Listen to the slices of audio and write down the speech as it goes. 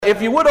If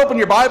you would open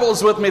your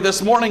Bibles with me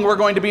this morning, we're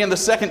going to be in the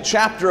second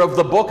chapter of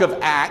the book of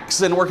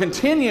Acts, and we're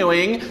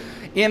continuing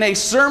in a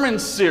sermon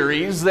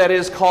series that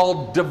is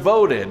called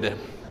Devoted.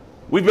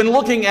 We've been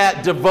looking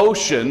at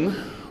devotion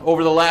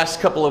over the last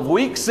couple of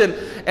weeks,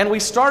 and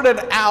we started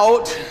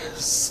out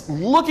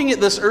looking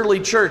at this early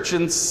church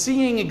and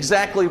seeing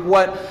exactly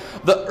what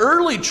the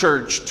early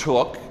church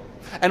took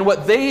and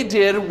what they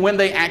did when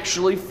they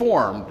actually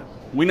formed.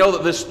 We know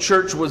that this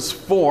church was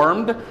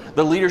formed,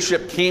 the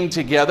leadership came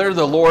together,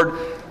 the Lord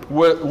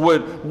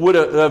would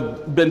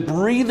have been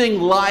breathing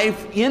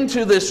life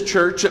into this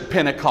church at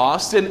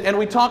Pentecost. And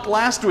we talked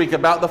last week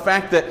about the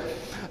fact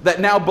that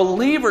now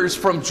believers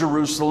from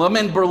Jerusalem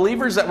and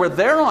believers that were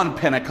there on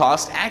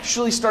Pentecost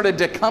actually started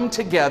to come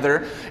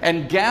together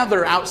and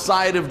gather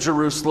outside of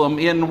Jerusalem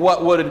in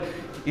what would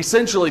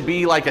essentially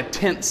be like a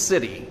tent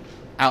city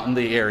out in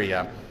the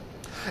area.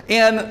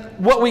 And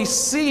what we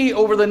see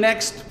over the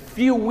next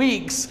few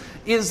weeks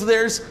is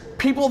there's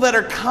people that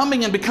are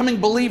coming and becoming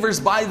believers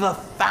by the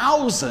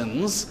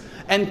thousands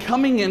and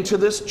coming into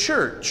this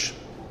church.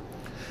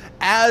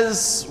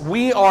 As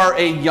we are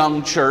a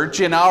young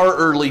church in our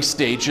early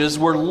stages,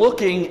 we're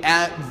looking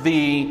at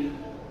the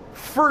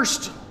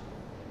first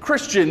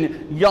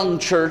Christian young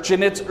church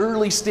in its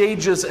early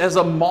stages as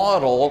a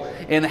model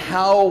in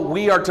how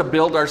we are to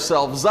build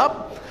ourselves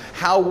up,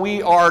 how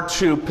we are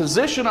to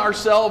position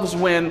ourselves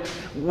when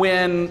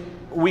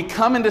we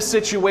come into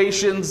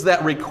situations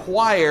that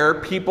require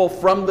people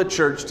from the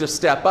church to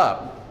step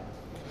up.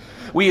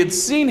 We had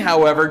seen,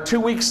 however, 2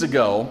 weeks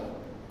ago,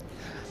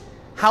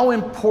 how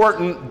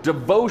important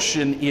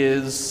devotion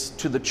is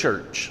to the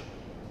church.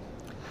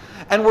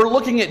 And we're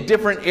looking at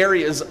different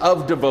areas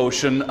of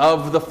devotion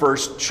of the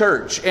first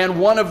church. And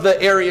one of the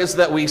areas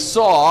that we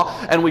saw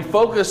and we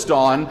focused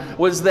on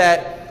was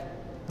that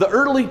the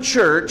early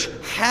church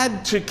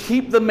had to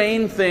keep the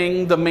main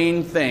thing the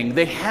main thing.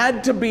 They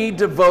had to be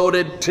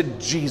devoted to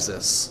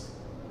Jesus.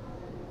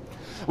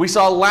 We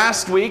saw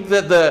last week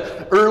that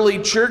the early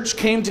church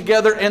came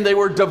together and they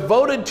were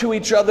devoted to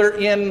each other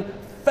in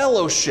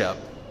fellowship,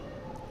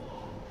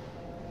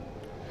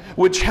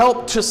 which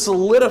helped to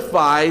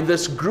solidify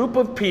this group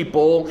of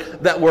people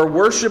that were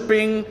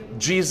worshiping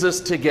Jesus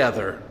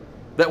together,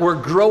 that were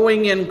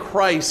growing in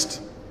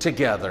Christ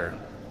together.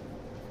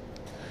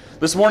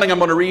 This morning I'm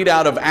going to read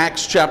out of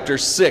Acts chapter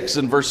 6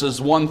 and verses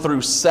 1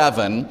 through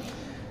 7.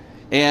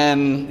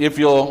 And if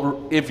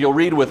you'll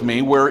read with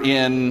me,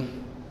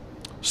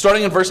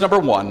 starting in verse number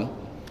 1.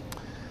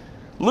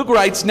 Luke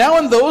writes, "Now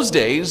in those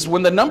days,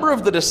 when the number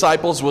of the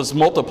disciples was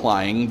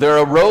multiplying, there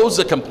arose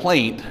a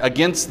complaint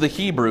against the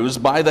Hebrews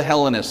by the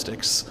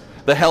Hellenists,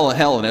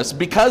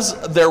 because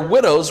their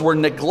widows were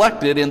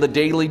neglected in the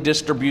daily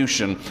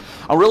distribution."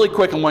 Really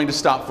quick, I'm going to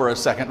stop for a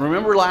second.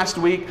 Remember last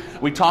week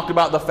we talked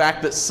about the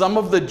fact that some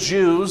of the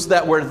Jews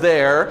that were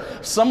there,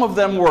 some of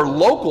them were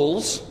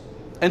locals,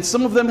 and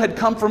some of them had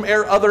come from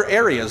other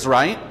areas,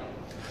 right?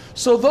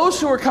 So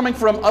those who are coming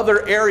from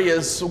other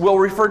areas, we'll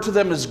refer to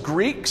them as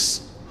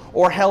Greeks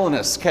or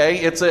Hellenists, okay?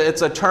 It's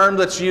a term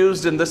that's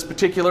used in this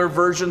particular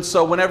version,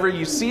 so whenever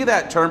you see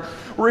that term,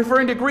 we're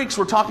referring to Greeks.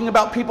 We're talking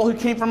about people who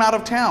came from out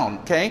of town,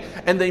 okay?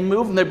 And they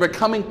move and they're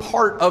becoming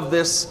part of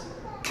this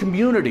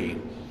community.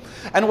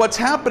 And what's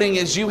happening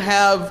is you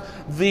have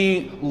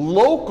the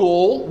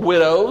local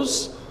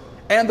widows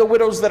and the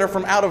widows that are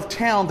from out of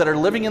town that are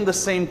living in the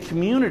same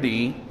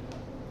community,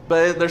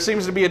 but there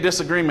seems to be a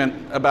disagreement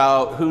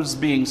about who's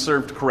being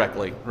served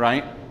correctly,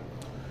 right?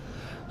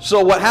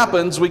 So what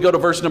happens, we go to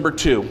verse number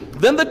 2.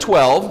 Then the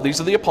 12,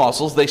 these are the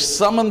apostles, they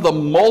summoned the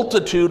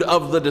multitude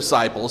of the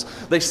disciples.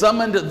 They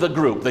summoned the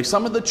group. They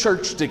summoned the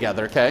church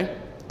together, okay?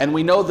 And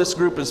we know this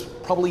group is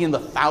probably in the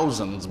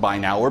thousands by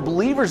now, or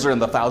believers are in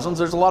the thousands.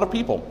 There's a lot of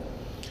people.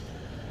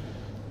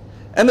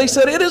 And they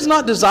said, "It is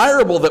not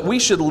desirable that we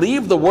should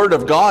leave the word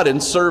of God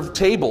and serve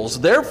tables.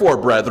 Therefore,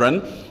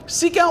 brethren,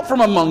 seek out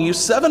from among you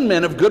 7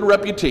 men of good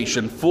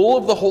reputation, full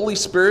of the Holy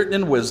Spirit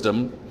and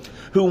wisdom,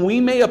 whom we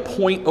may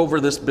appoint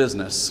over this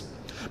business.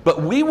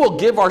 But we will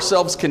give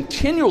ourselves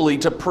continually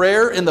to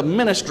prayer and the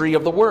ministry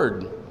of the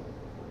word."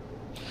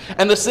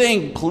 And the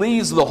saying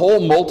pleased the whole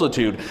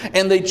multitude.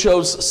 And they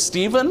chose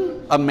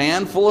Stephen, a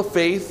man full of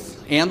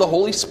faith and the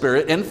Holy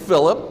Spirit, and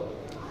Philip,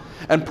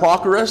 and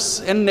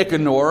Prochorus, and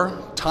Nicanor,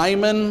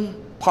 Timon,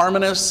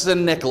 Parmenas,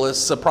 and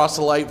Nicholas, a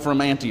proselyte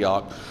from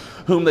Antioch,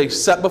 whom they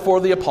set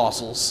before the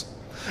apostles.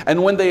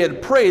 And when they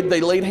had prayed,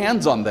 they laid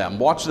hands on them.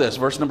 Watch this,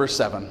 verse number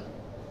 7.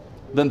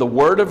 Then the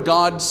word of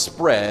God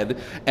spread,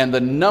 and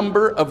the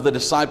number of the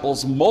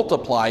disciples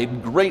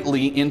multiplied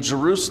greatly in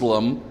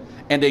Jerusalem,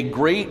 and a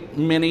great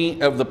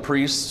many of the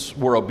priests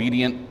were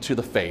obedient to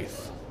the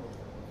faith.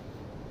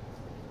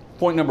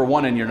 Point number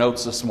 1 in your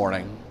notes this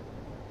morning.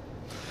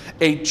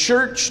 A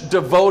church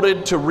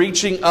devoted to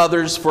reaching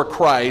others for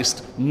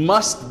Christ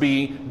must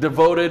be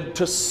devoted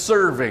to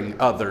serving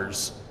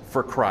others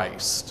for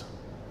Christ.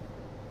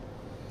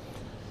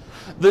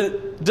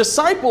 The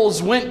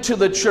disciples went to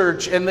the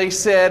church and they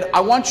said, "I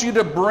want you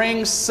to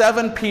bring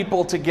 7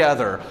 people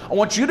together. I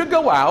want you to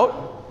go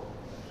out.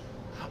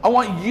 I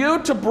want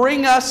you to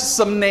bring us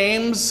some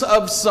names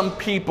of some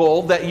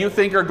people that you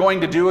think are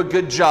going to do a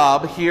good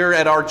job here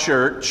at our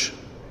church,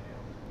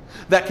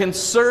 that can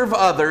serve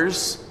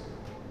others,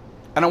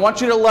 and I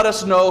want you to let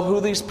us know who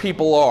these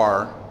people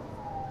are.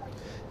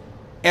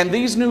 And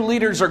these new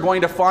leaders are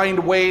going to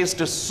find ways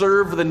to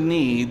serve the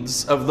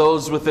needs of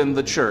those within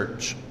the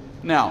church.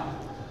 Now,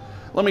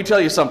 let me tell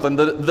you something.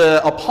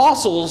 The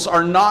apostles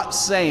are not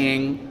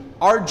saying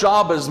our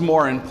job is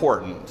more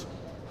important.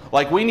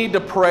 Like we need to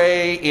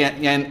pray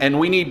and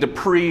we need to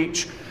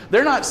preach.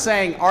 They're not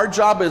saying our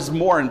job is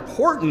more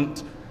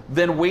important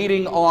than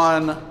waiting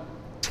on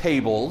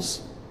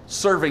tables,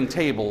 serving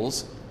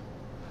tables.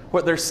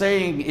 What they're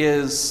saying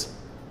is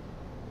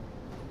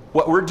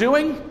what we're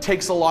doing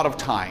takes a lot of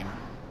time,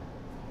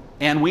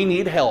 and we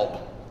need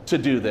help to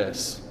do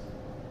this.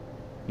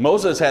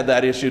 Moses had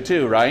that issue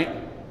too, right?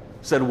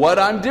 Said, what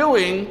I'm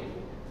doing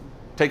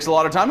takes a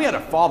lot of time. He had a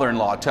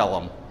father-in-law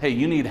tell him, hey,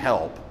 you need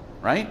help,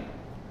 right?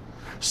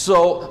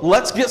 So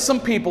let's get some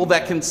people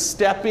that can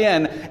step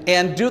in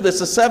and do this.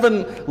 The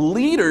 7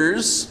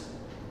 leaders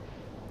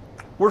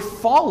were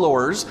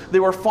followers.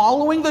 They were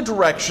following the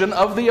direction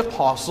of the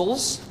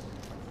apostles.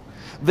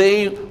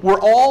 They were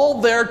all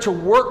there to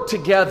work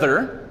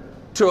together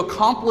to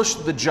accomplish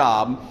the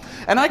job.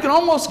 And I can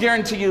almost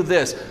guarantee you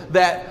this,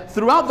 that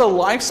throughout the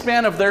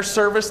lifespan of their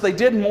service, they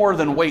did more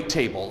than wait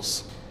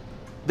tables.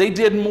 They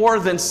did more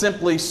than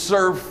simply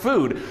serve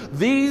food.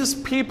 These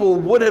people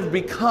would have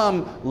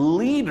become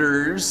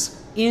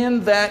leaders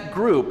in that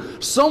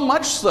group. So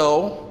much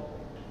so,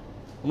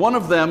 one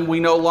of them we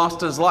know lost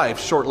his life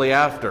shortly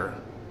after.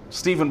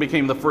 Stephen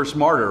became the first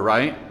martyr,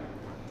 right?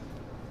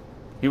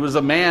 He was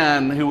a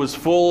man who was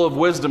full of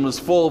wisdom, was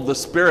full of the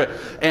Spirit,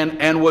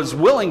 and was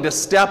willing to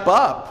step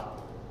up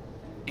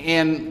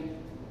and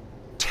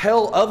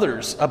tell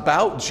others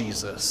about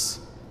Jesus.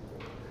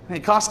 And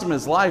it cost him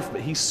his life,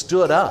 but he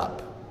stood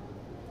up.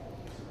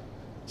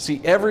 See,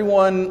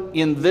 everyone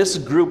in this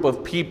group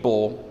of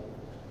people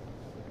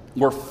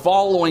were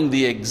following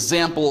the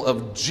example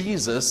of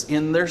Jesus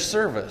in their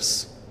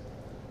service.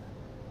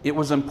 It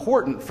was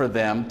important for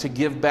them to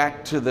give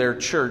back to their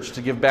church,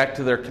 to give back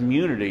to their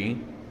community,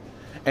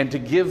 and to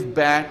give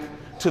back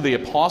to the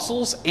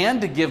apostles and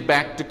to give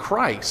back to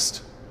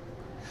Christ.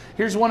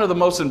 Here's one of the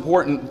most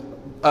important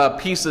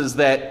pieces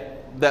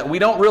that we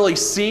don't really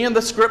see in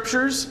the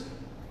scriptures,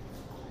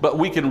 but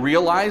we can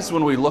realize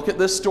when we look at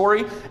this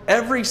story.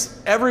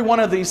 Every one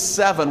of these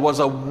 7 was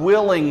a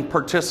willing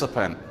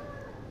participant.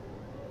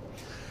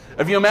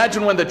 If you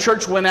imagine when the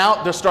church went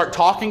out to start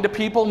talking to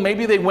people,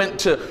 maybe they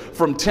went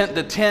from tent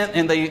to tent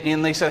and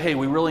they said, hey,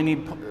 we really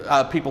need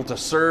people to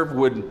serve.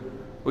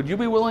 Would you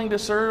be willing to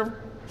serve?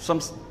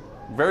 Some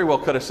very well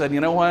could have said, you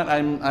know what,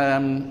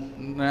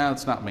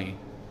 it's not me.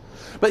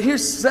 But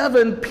here's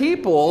 7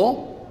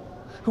 people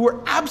who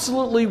are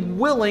absolutely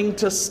willing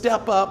to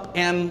step up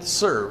and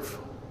serve,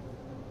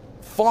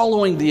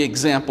 following the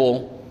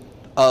example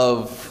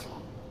of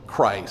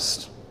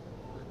Christ.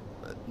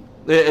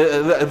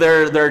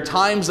 There are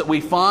times that we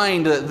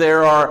find that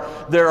there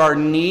are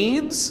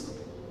needs,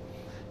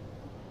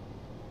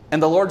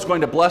 and the Lord's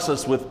going to bless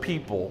us with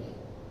people.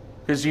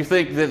 Because you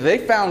think that they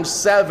found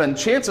 7,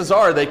 chances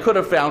are they could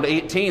have found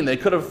 18, they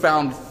could have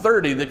found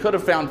 30, they could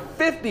have found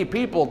 50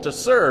 people to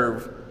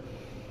serve.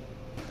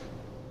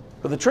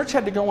 But the church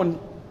had to go and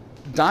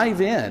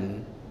dive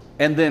in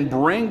and then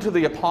bring to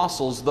the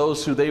apostles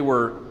those who they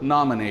were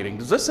nominating.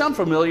 Does this sound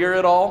familiar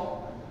at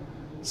all?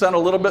 Sound a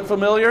little bit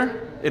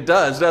familiar? It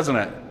does, doesn't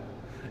it?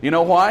 You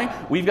know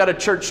why? We've got a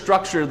church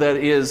structure that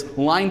is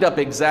lined up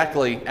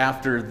exactly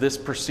after this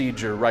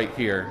procedure right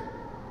here.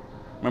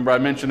 Remember I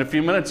mentioned a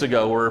few minutes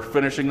ago, we're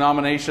finishing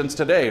nominations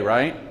today,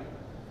 right?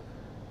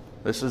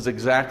 This is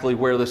exactly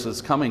where this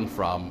is coming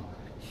from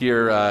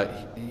here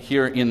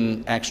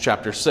in Acts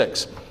chapter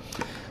 6.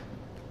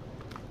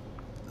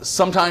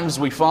 Sometimes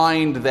we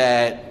find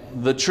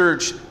that the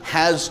church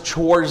has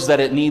chores that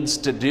it needs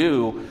to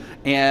do,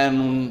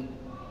 and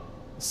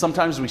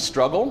sometimes we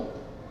struggle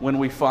when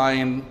we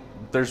find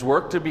there's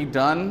work to be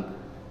done,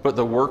 but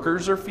the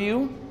workers are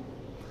few.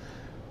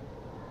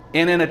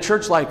 And in a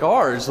church like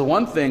ours, the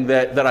one thing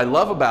that I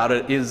love about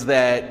it is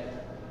that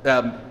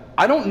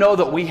I don't know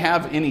that we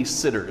have any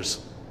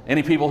sitters,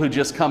 any people who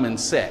just come and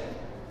sit.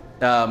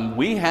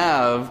 We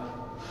have,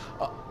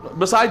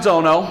 besides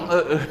Ono,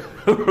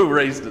 who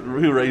raised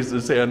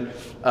his hand,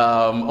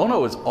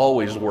 Ono is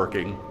always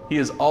working. He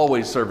is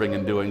always serving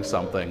and doing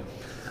something.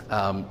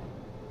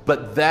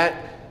 But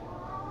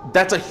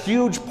that's a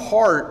huge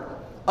part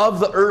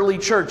of the early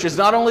church. Is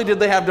not only did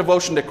they have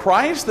devotion to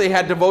Christ, they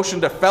had devotion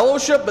to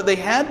fellowship, but they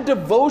had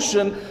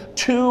devotion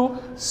to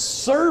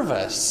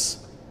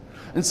service.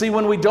 And see,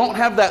 when we don't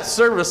have that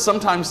service,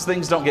 sometimes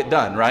things don't get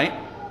done, right?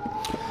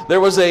 There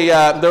was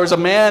a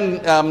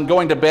man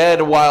going to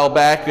bed a while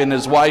back, and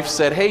his wife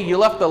said, hey, you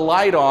left the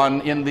light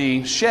on in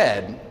the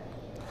shed.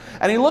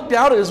 And he looked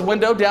out at his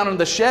window down in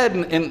the shed,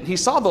 and he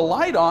saw the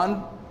light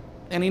on,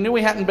 and he knew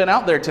he hadn't been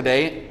out there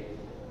today.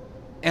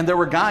 And there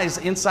were guys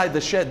inside the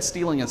shed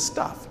stealing his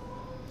stuff.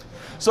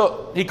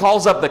 So he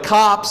calls up the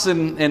cops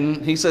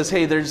and he says,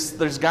 hey,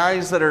 there's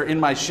guys that are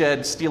in my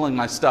shed stealing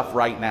my stuff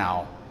right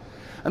now.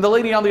 And the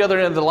lady on the other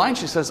end of the line,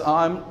 she says,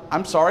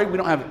 I'm sorry, we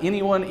don't have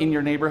anyone in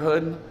your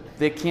neighborhood.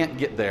 They can't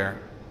get there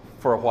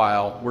for a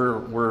while.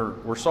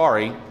 We're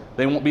sorry.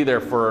 They won't be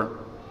there for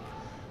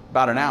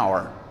about an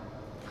hour.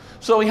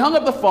 So he hung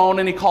up the phone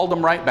and he called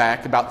them right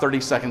back about 30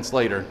 seconds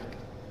later.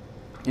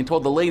 He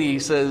told the lady, he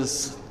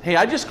says, hey,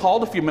 I just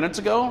called a few minutes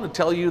ago to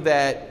tell you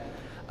that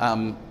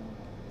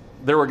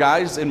there were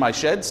guys in my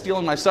shed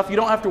stealing my stuff. You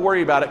don't have to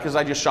worry about it because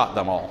I just shot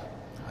them all.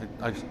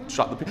 I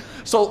shot the people.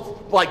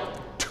 So like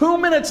 2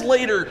 minutes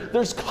later,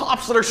 there's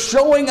cops that are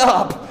showing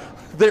up.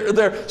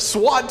 They're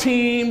SWAT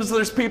teams.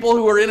 There's people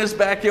who are in his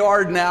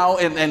backyard now,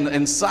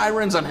 and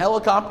sirens and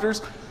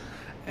helicopters.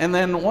 And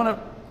then one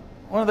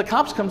of the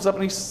cops comes up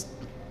and he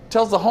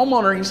tells the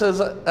homeowner, he says,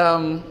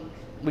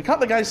 we caught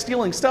the guys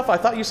stealing stuff. I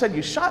thought you said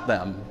you shot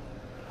them.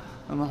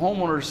 And the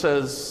homeowner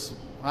says,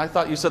 I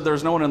thought you said there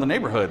was no one in the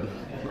neighborhood.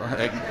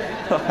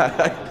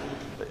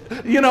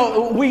 You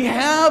know, we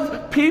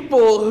have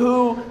people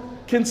who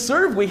can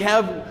serve. We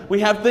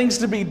have things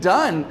to be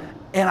done.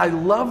 And I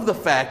love the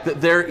fact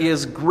that there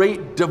is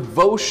great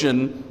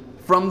devotion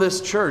from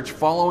this church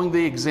following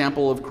the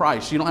example of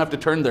Christ. You don't have to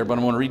turn there, but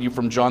I want to read you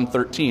from John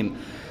 13.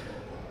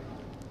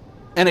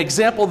 An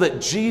example that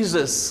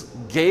Jesus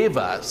gave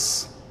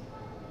us.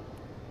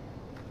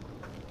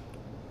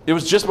 It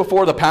was just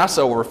before the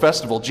Passover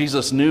festival.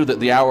 Jesus knew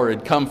that the hour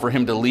had come for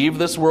him to leave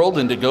this world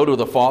and to go to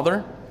the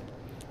Father.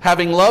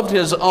 Having loved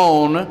his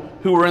own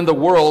who were in the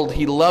world,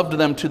 he loved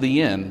them to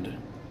the end.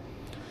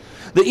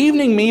 The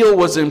evening meal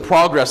was in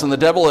progress, and the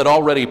devil had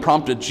already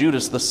prompted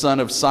Judas, the son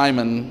of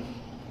Simon,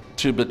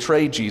 to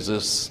betray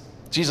Jesus.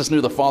 Jesus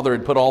knew the Father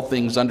had put all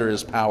things under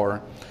his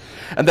power,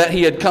 and that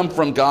he had come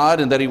from God,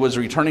 and that he was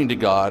returning to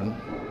God.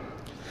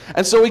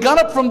 And so he got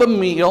up from the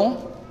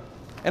meal,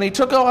 and he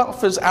took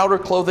off his outer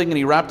clothing, and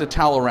he wrapped a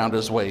towel around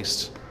his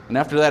waist. And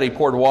after that, he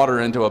poured water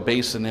into a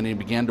basin, and he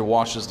began to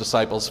wash his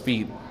disciples'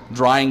 feet,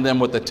 drying them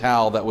with the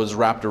towel that was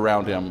wrapped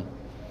around him.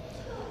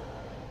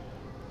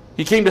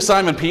 He came to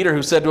Simon Peter,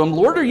 who said to him,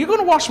 Lord, are you going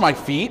to wash my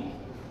feet?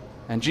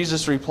 And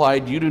Jesus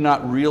replied, you do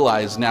not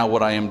realize now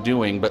what I am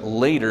doing, but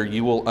later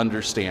you will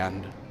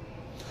understand.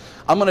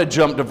 I'm going to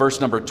jump to verse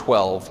number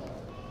 12.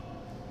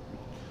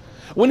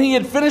 When he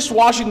had finished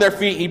washing their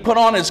feet, he put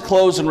on his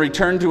clothes and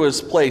returned to his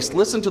place.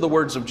 Listen to the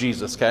words of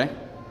Jesus, okay?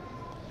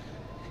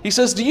 He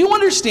says, do you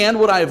understand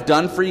what I have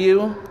done for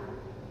you?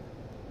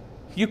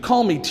 You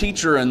call me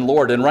teacher and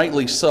Lord, and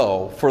rightly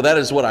so, for that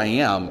is what I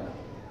am.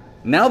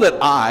 Now that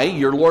I,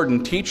 your Lord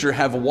and teacher,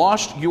 have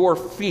washed your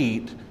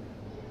feet,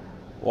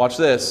 watch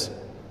this,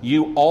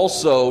 you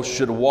also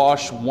should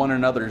wash one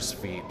another's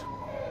feet.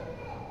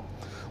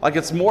 Like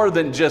it's more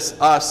than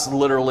just us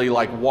literally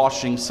like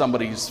washing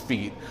somebody's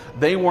feet.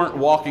 They weren't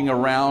walking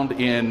around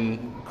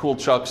in cool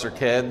chucks or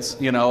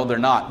Keds, you know, they're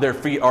not. Their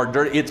feet are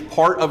dirty. It's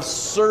part of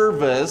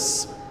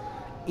service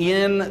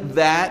in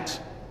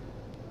that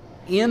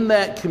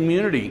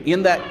community,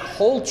 in that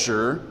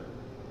culture.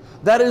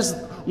 That is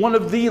one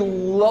of the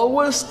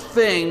lowest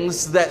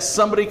things that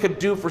somebody could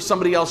do for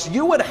somebody else.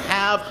 You would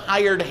have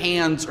hired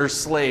hands or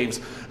slaves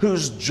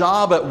whose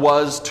job it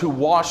was to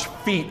wash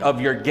feet of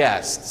your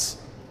guests.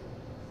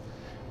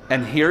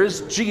 And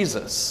here's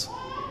Jesus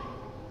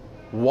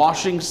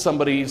washing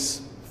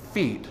somebody's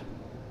feet.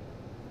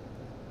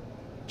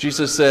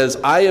 Jesus says,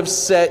 I have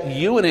set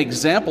you an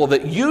example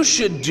that you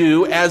should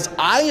do as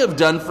I have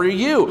done for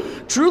you.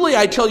 Truly,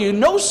 I tell you,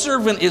 no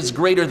servant is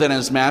greater than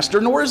his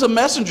master, nor is a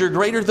messenger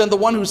greater than the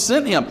one who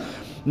sent him.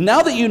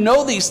 Now that you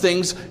know these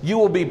things, you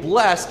will be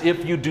blessed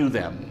if you do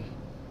them.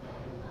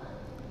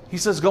 He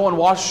says, go and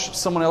wash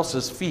someone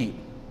else's feet,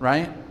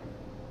 right?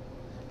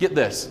 Get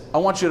this. I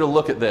want you to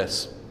look at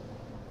this.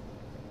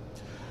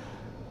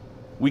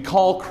 We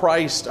call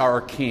Christ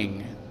our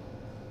King.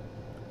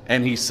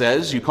 And he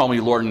says, you call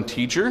me Lord and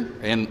teacher,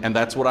 and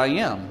that's what I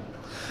am.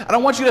 And I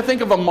want you to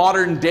think of a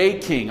modern day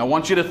king. I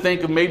want you to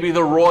think of maybe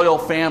the royal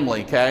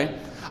family, okay?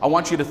 I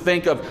want you to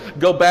think of,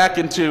 go back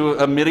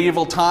into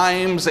medieval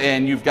times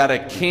and you've got a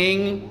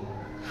king.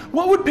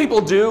 What would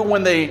people do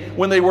when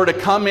they were to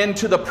come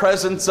into the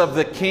presence of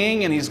the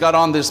king and he's got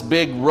on this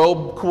big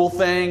robe cool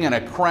thing and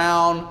a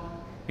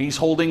crown? He's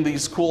holding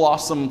these cool,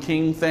 awesome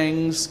king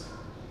things.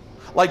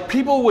 Like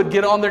people would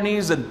get on their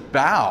knees and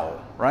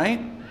bow,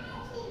 right?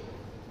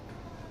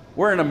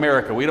 We're in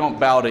America. We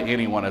don't bow to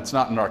anyone. It's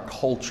not in our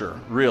culture,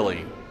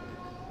 really.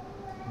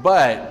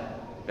 But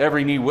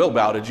every knee will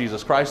bow to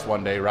Jesus Christ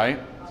one day, right?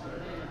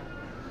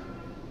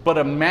 But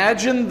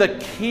imagine the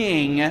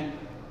king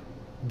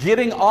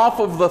getting off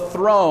of the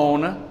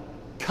throne,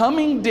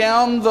 coming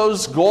down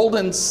those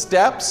golden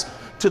steps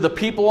to the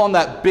people on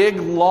that big,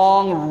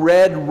 long,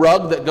 red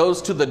rug that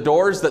goes to the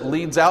doors that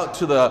leads out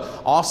to the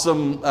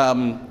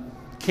awesome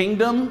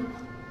kingdom.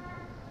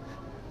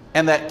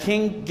 And that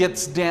king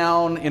gets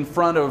down in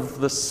front of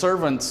the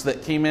servants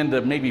that came in to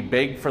maybe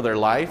beg for their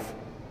life.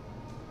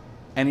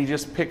 And he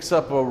just picks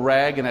up a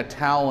rag and a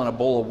towel and a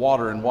bowl of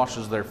water and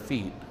washes their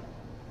feet.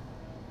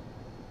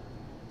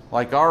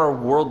 Like our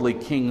worldly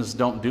kings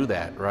don't do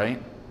that,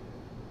 right?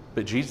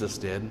 But Jesus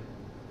did.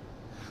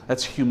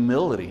 That's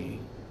humility.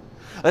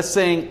 That's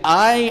saying,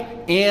 I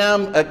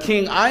am a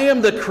king. I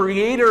am the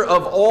creator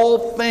of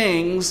all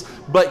things.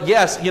 But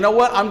yes, you know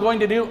what I'm going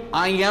to do?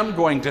 I am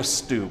going to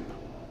stoop.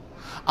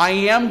 I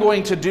am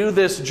going to do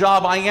this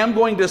job. I am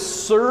going to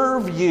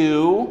serve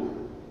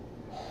you.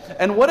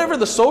 And whatever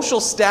the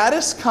social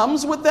status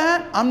comes with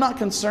that, I'm not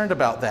concerned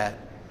about that.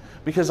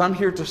 Because I'm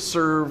here to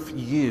serve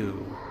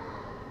you.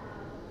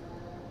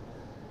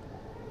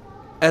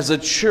 As a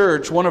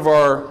church, one of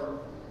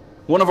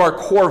our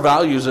core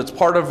values, it's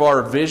part of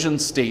our vision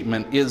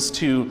statement, is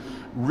to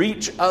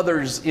reach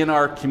others in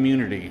our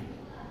community.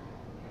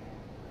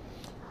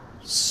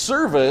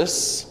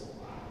 Service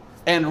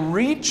and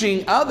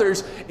reaching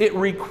others, it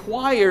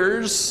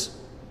requires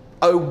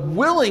a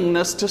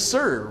willingness to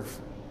serve.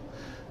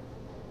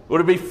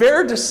 Would it be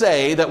fair to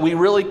say that we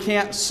really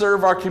can't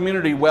serve our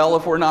community well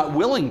if we're not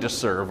willing to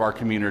serve our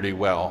community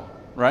well,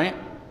 right?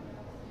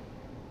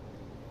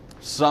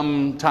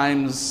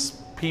 Sometimes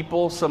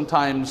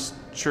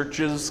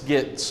churches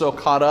get so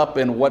caught up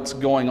in what's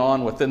going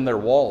on within their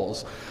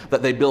walls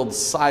that they build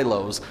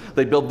silos.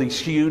 They build these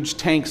huge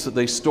tanks that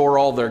they store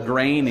all their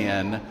grain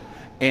in,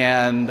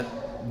 and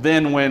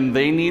then when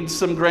they need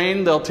some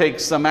grain, they'll take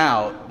some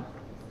out.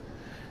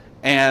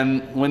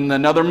 And when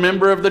another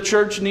member of the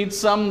church needs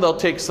some, they'll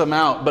take some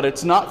out. But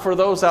it's not for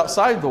those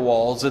outside the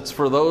walls, it's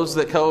for those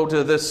that go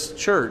to this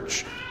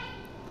church.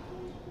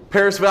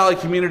 Paris Valley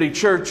Community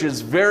Church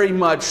is very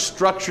much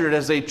structured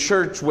as a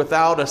church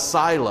without a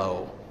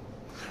silo.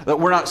 That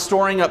we're not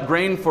storing up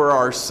grain for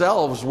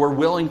ourselves. We're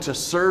willing to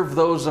serve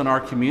those in our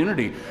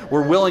community.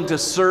 We're willing to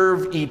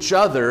serve each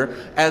other,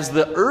 as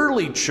the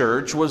early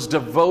church was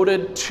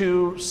devoted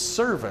to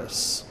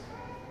service.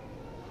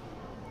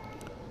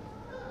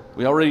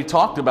 We already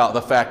talked about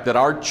the fact that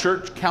our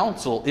church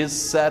council is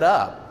set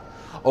up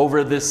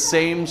over this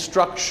same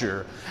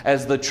structure.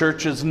 As the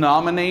church is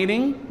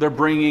nominating, they're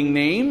bringing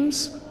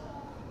names.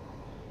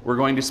 We're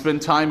going to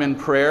spend time in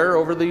prayer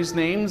over these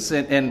names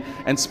and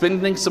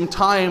spending some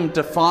time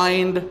to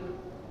find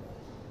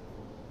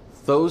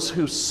those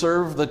who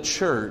serve the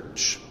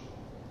church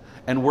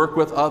and work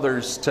with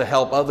others to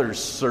help others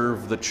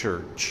serve the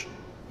church.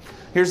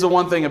 Here's the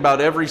one thing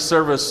about every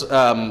service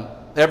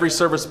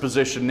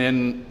position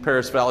in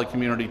Paris Valley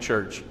Community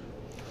Church.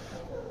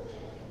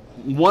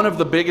 One of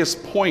the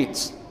biggest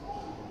points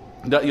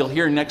that you'll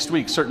hear next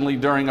week, certainly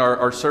during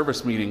our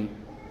service meeting,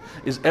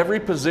 is every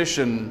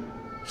position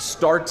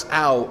starts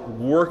out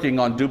working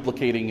on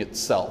duplicating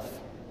itself.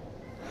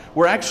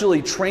 We're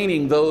actually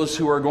training those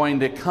who are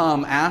going to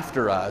come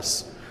after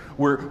us.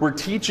 We're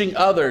teaching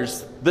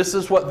others, this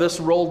is what this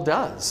role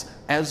does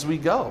as we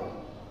go.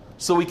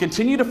 So we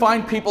continue to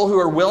find people who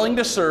are willing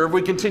to serve.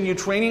 We continue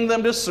training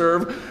them to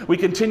serve. We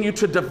continue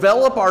to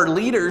develop our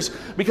leaders,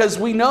 because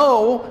we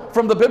know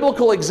from the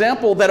biblical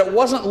example that it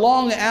wasn't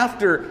long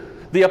after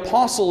the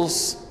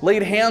apostles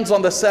laid hands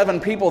on the 7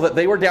 people that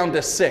they were down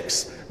to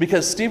 6,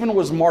 because Stephen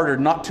was martyred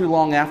not too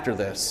long after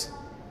this.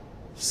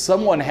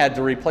 Someone had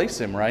to replace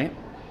him, right?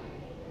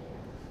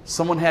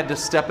 Someone had to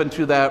step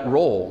into that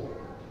role.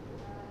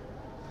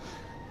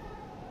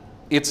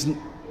 It's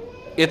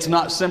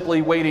not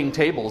simply waiting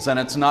tables, and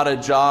it's not a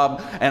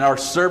job, and our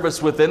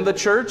service within the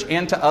church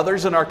and to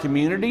others in our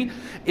community,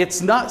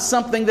 it's not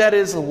something that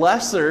is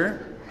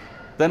lesser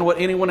than what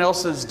anyone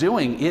else is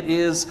doing. It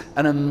is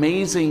an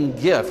amazing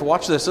gift.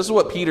 Watch this. This is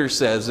what Peter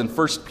says in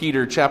 1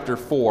 Peter chapter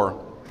 4,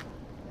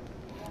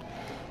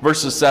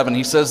 verses 7.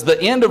 He says, "The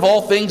end of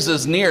all things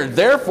is near.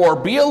 Therefore,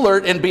 be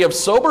alert and be of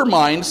sober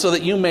mind, so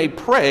that you may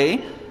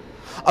pray.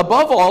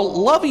 Above all,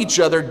 love each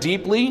other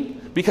deeply,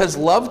 because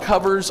love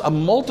covers a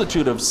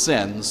multitude of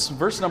sins."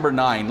 Verse number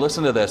 9,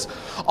 listen to this.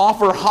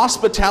 "Offer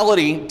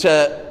hospitality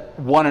to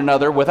one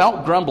another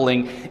without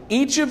grumbling.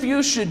 Each of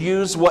you should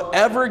use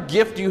whatever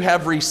gift you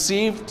have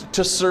received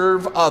to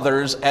serve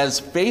others as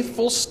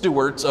faithful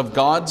stewards of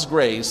God's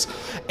grace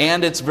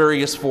and its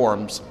various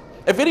forms.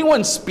 If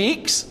anyone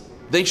speaks,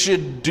 they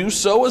should do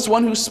so as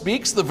one who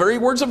speaks the very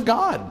words of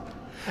God.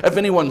 If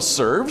anyone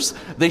serves,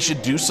 they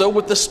should do so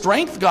with the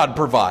strength God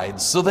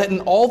provides, so that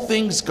in all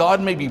things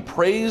God may be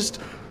praised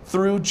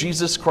through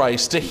Jesus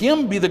Christ. To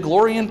him be the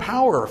glory and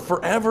power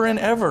forever and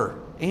ever.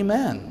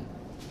 Amen."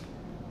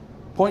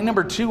 Point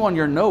number 2 on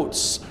your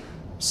notes.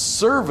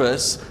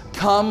 Service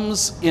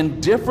comes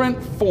in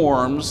different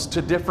forms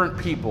to different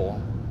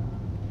people.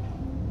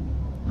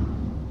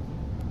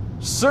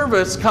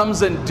 Service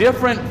comes in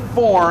different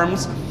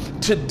forms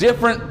to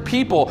different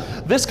people.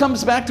 This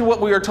comes back to what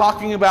we were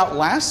talking about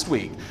last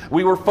week.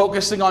 We were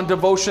focusing on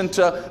devotion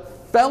to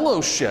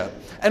fellowship.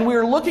 And we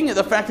were looking at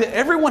the fact that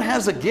everyone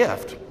has a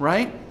gift,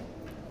 right?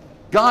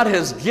 God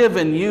has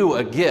given you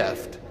a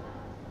gift.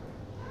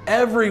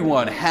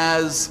 Everyone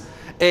has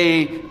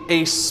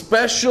a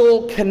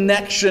special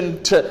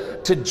connection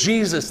to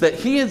Jesus that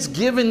he has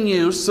given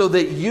you so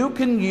that you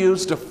can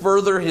use to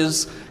further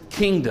his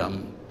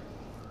kingdom.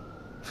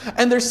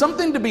 And there's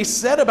something to be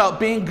said about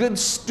being good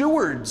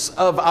stewards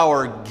of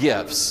our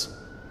gifts.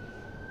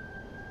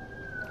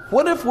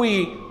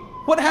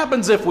 What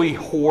happens if we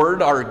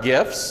hoard our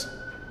gifts?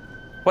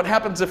 What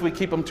happens if we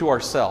keep them to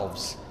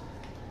ourselves?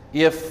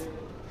 If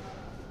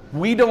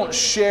we don't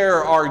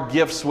share our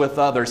gifts with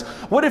others?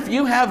 What if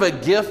you have a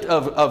gift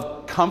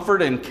of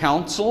comfort and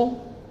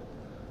counsel,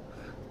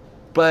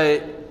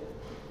 but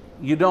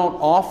you don't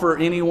offer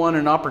anyone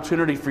an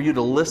opportunity for you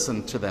to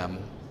listen to them?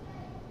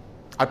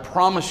 I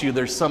promise you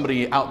there's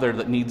somebody out there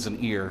that needs an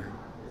ear.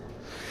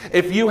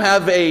 If you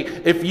have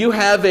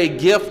a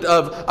gift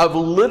of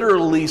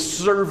literally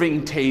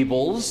serving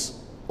tables,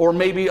 or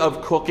maybe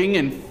of cooking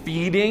and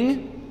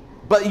feeding,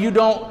 but you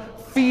don't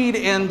feed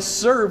and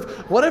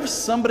serve, what if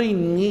somebody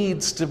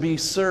needs to be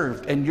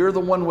served and you're the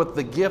one with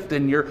the gift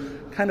and you're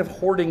kind of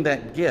hoarding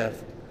that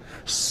gift?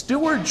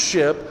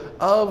 Stewardship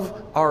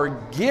of our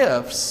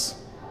gifts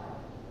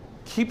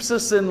keeps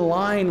us in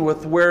line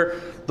with where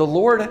the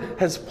Lord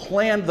has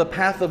planned the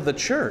path of the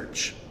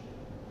church.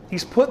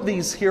 He's put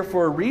these here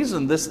for a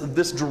reason, this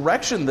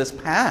direction, this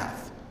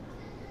path.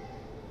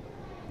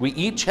 We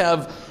each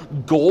have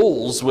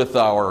goals with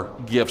our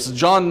gifts.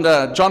 John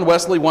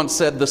Wesley once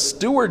said, "The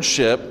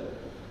stewardship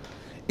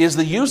is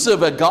the use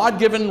of a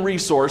God-given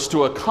resource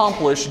to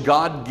accomplish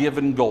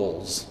God-given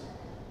goals."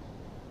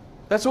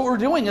 That's what we're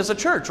doing as a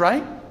church,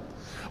 right?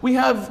 We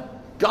have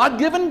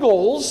God-given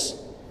goals,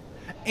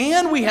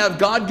 and we have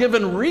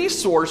God-given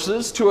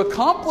resources to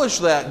accomplish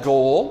that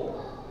goal.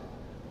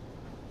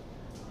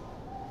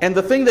 And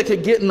the thing that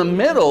could get in the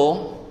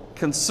middle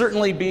can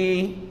certainly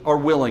be our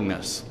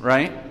willingness,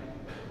 right?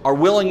 Our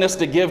willingness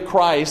to give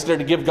Christ, or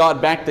to give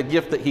God back the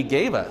gift that He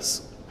gave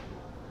us.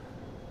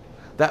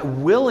 That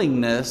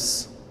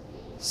willingness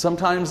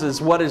sometimes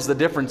is what is the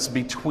difference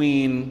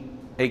between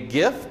a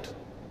gift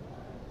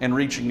and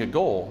reaching a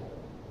goal.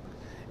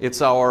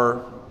 It's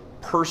our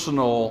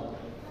personal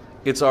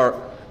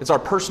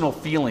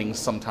feelings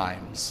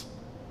sometimes.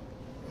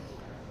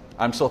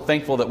 I'm so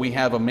thankful that we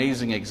have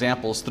amazing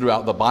examples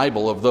throughout the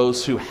Bible of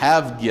those who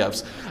have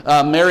gifts.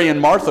 Mary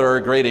and Martha are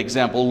a great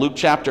example. Luke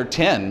chapter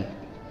 10,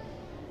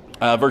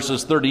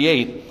 verses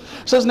 38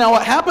 says, "Now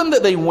it happened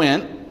that they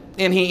went,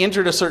 and he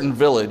entered a certain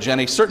village,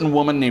 and a certain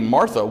woman named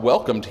Martha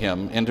welcomed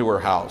him into her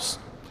house.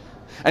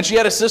 And she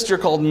had a sister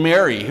called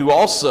Mary, who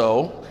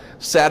also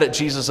sat at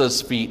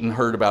Jesus' feet and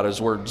heard about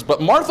his words.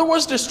 But Martha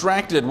was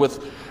distracted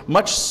with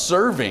much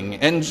serving,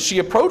 and she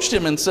approached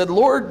him and said,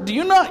 'Lord, do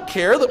you not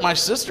care that my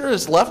sister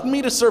has left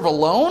me to serve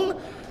alone?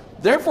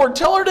 Therefore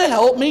tell her to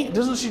help me.'"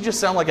 Doesn't she just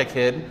sound like a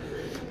kid?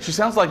 She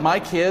sounds like my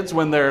kids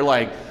when they're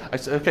like, I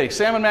said, "Okay,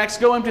 Sam and Max,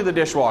 go empty the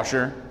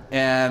dishwasher."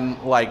 And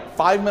like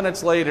 5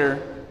 minutes later,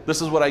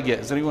 this is what I get.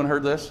 Has anyone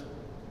heard this?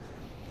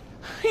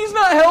 "He's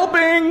not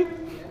helping."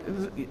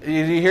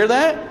 Did you hear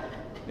that?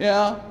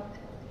 Yeah.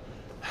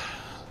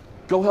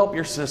 Go help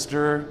your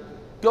sister.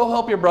 Go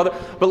help your brother.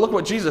 But look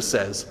what Jesus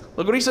says.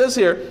 Look what he says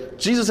here.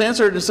 Jesus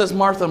answered and says,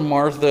 "Martha,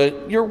 Martha,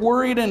 you're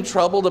worried and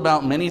troubled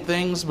about many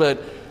things,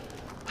 but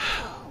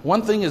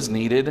one thing is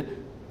needed."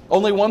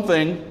 Only one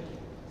thing.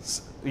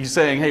 He's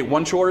saying, hey,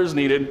 one chore is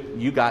needed.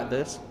 You got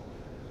this.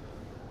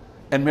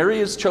 And Mary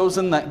has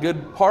chosen that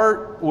good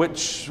part,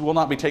 which will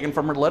not be taken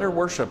from her. Let her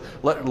worship.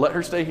 Let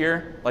her stay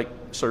here. Like,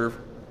 serve.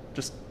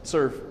 Just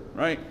serve,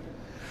 right?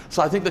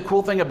 So I think the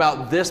cool thing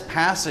about this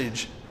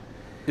passage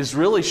is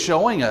really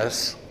showing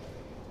us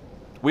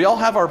we all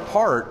have our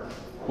part.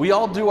 We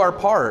all do our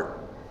part.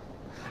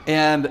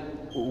 And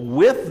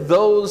with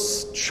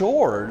those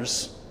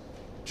chores,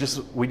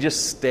 we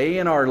just stay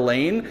in our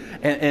lane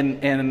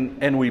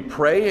and we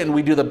pray and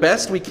we do the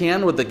best we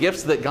can with the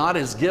gifts that God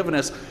has given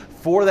us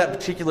for that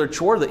particular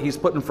chore that He's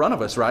put in front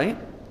of us, right?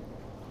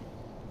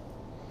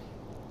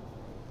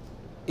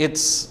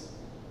 It's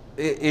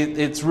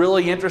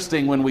really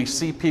interesting when we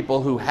see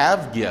people who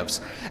have gifts.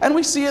 And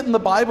we see it in the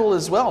Bible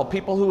as well.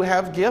 People who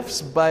have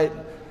gifts but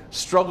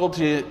struggle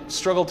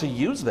to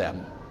use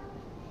them.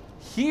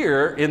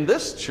 Here in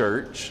this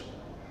church,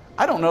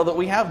 I don't know that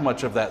we have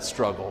much of that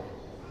struggle.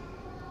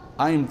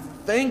 I'm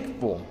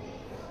thankful.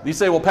 You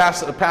say, "Well,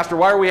 Pastor,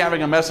 why are we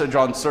having a message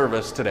on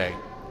service today?"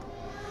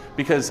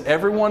 Because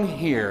everyone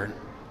here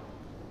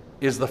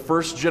is the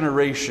first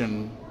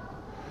generation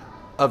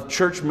of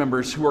church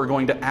members who are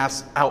going to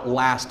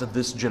outlast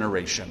this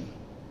generation.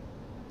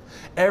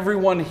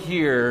 Everyone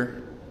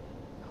here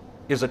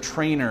is a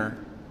trainer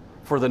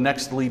for the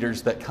next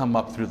leaders that come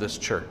up through this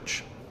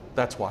church.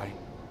 That's why.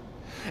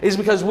 It's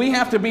because we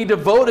have to be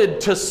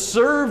devoted to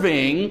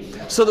serving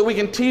so that we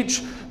can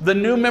teach the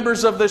new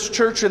members of this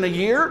church in a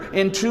year,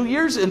 in 2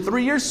 years, in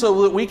 3 years,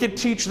 so that we could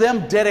teach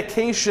them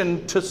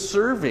dedication to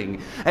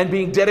serving and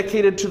being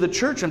dedicated to the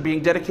church and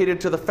being dedicated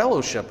to the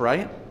fellowship,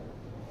 right?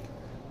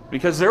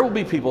 Because there will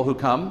be people who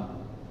come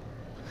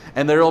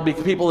and there will be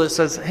people that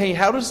says, "Hey,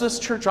 how does this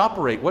church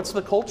operate? What's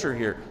the culture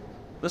here?"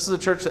 This is a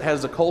church that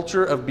has a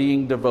culture of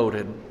being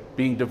devoted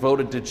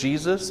to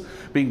Jesus,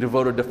 being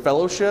devoted to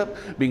fellowship,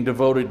 being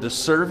devoted to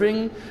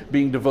serving,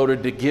 being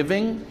devoted to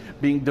giving,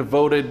 being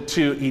devoted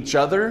to each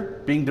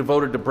other, being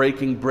devoted to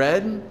breaking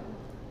bread.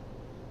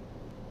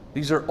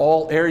 These are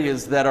all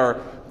areas that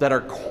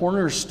are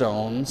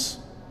cornerstones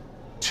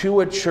to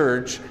a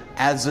church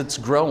as it's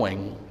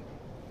growing.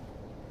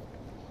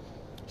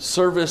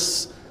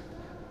 Service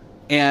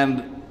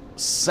and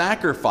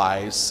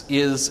sacrifice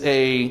is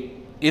a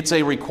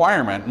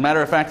requirement.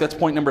 Matter of fact, that's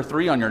point number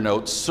 3 on your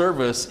notes.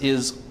 Service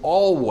is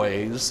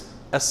always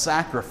a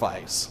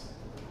sacrifice.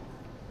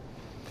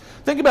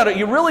 Think about it.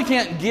 You really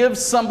can't give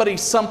somebody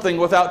something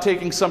without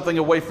taking something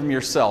away from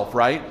yourself,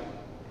 right?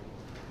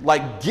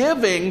 Like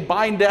giving,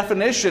 by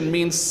definition,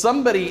 means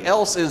somebody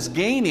else is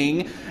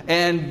gaining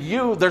and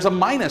there's a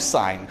minus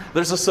sign.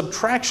 There's a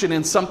subtraction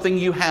in something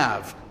you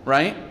have,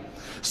 right?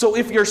 So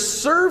if you're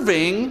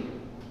serving,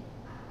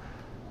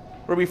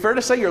 would it be fair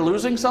to say you're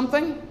losing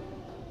something?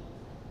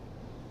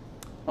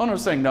 Oh, no,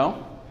 saying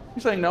no.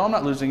 You're saying, no, I'm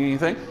not losing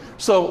anything.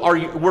 So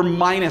we're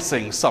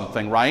minusing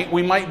something, right?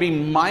 We might be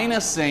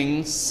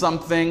minusing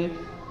something.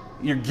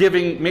 You're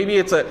giving,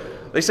 maybe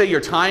they say your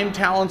time,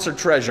 talents, or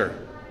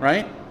treasure,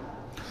 right?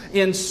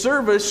 In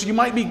service, you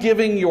might be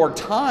giving your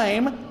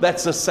time.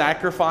 That's a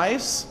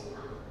sacrifice.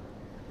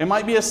 It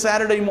might be a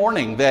Saturday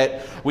morning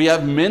that we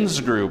have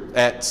men's group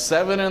at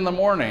 7 in the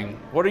morning.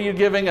 What are you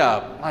giving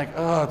up? Like,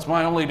 oh, it's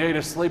my only day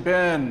to sleep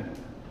in.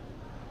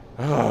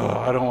 Oh,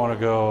 I don't want to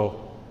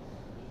go.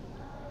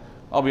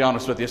 I'll be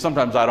honest with you.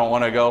 Sometimes I don't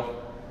want to go.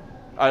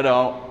 I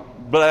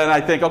don't. But then I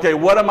think, okay,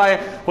 what am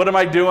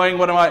I doing?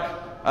 Like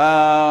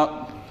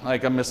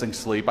I'm missing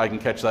sleep. I can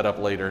catch that up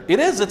later.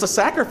 It's a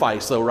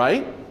sacrifice though,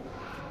 right?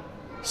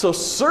 So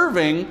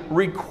serving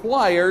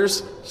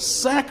requires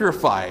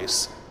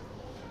sacrifice.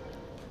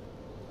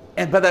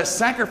 But that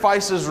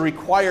sacrifice is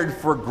required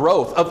for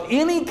growth of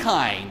any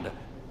kind.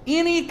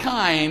 Any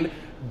kind,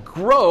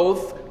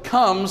 growth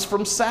comes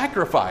from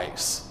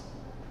sacrifice.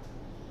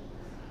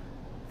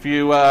 If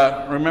you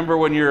remember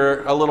when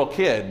you're a little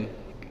kid,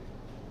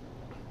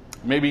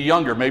 maybe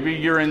younger, maybe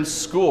you're in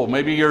school,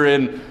 maybe you're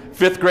in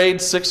 5th grade,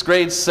 6th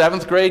grade,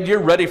 7th grade, you're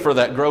ready for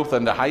that growth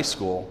into high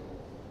school.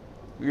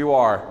 You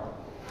are.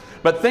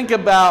 But think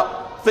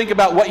about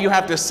what you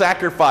have to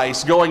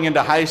sacrifice going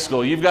into high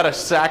school. You've got to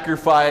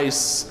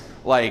sacrifice,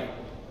 the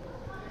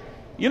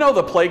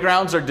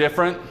playgrounds are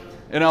different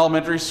in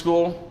elementary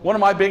school. One of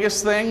my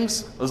biggest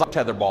things was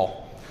tetherball.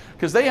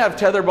 Because they have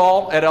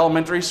tetherball at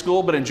elementary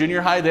school, but in junior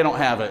high, they don't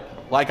have it.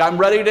 Like, I'm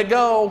ready to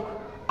go.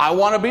 I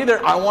want to be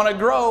there. I want to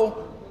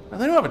grow.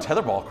 And they don't have a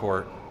tetherball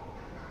court.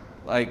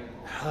 But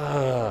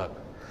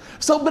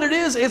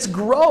it's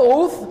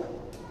growth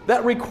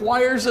that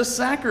requires a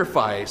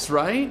sacrifice,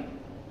 right?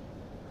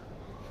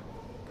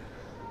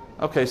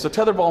 Okay, so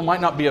tetherball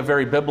might not be a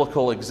very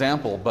biblical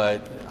example,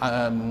 but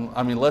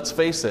let's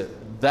face it.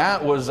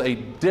 That was a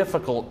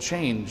difficult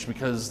change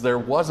because there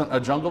wasn't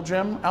a jungle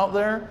gym out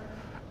there.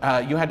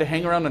 You had to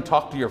hang around and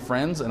talk to your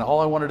friends, and all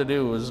I wanted to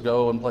do was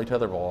go and play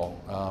tetherball.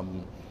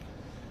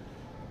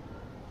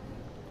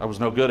 I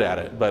was no good at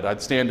it, but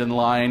I'd stand in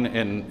line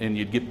and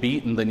you'd get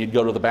beat, and then you'd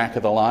go to the back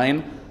of the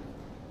line.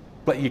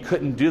 But you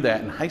couldn't do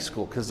that in high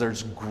school because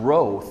there's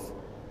growth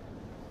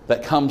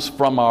that comes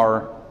from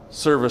our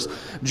service.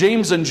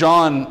 James and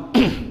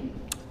John,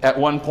 at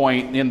one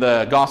point in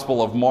the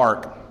Gospel of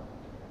Mark,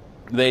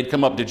 they'd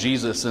come up to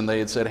Jesus and they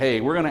had said,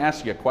 hey, we're going to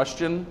ask you a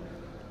question.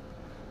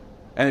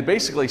 And they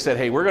basically said,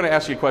 hey, we're going to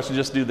ask you a question,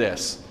 just do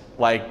this.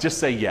 Just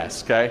say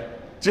yes, okay?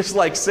 Just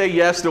say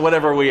yes to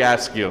whatever we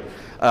ask you.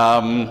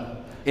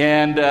 Have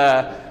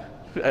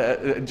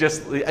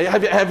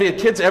your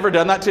kids ever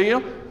done that to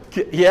you?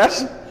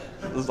 Yes?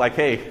 It's like,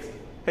 hey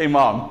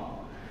mom,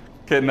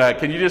 can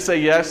you just say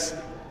yes?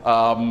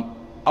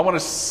 I want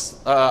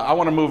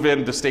to move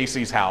into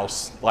Stacy's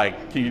house.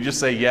 Can you just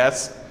say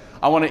yes?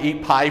 I want to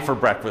eat pie for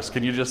breakfast.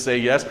 Can you just say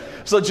yes?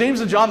 So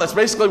James and John, that's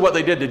basically what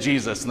they did to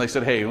Jesus. And they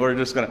said, hey, we're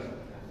just going to...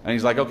 And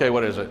he's like, okay,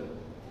 what is it?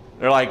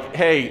 They're like,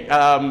 hey,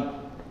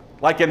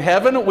 in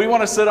heaven, we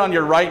want to sit on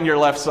your right and your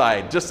left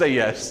side. Just say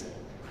yes.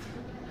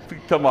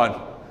 Come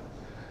on.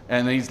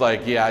 And he's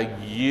like, yeah,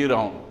 you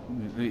don't...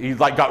 He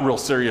got real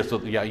serious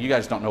with, yeah, you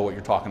guys don't know what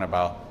you're talking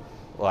about.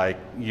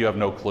 You have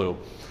no clue.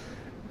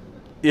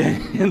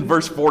 In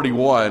verse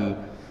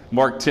 41,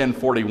 Mark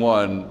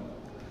 10:41,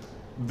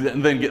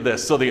 then get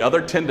this. So the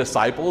other 10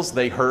 disciples,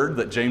 they heard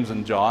that James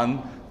and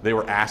John, they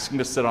were asking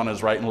to sit on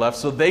his right and left,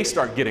 so they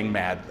start getting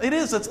mad.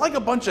 It's like a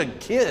bunch of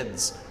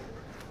kids.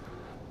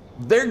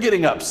 They're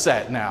getting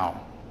upset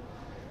now.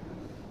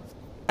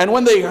 And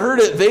when they heard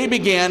it, they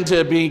began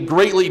to be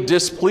greatly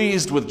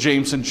displeased with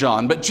James and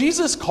John. But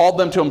Jesus called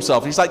them to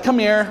himself. He's like, come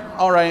here.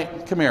 All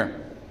right, come here.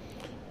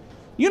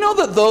 You know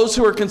that those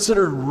who are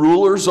considered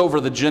rulers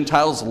over the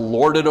Gentiles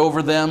lord it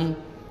over them,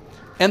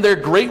 and their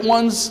great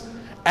ones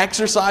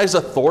exercise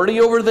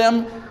authority over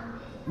them?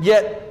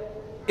 Yet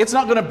it's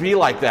not going to be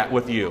like that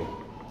with you,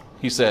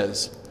 he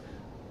says.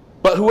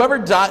 But whoever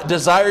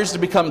desires to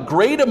become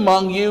great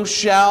among you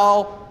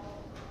shall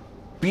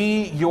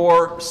be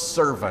your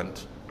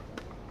servant.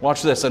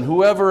 Watch this. And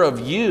whoever of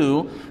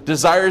you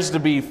desires to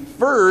be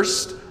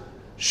first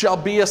shall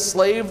be a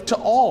slave to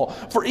all.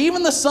 For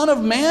even the Son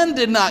of Man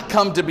did not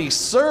come to be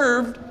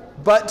served,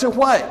 but to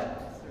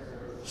what?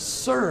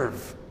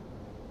 Serve.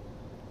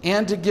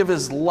 And to give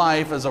his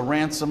life as a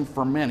ransom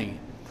for many.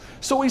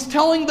 So he's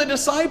telling the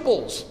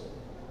disciples,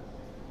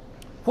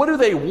 what do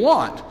they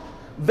want?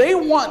 They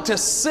want to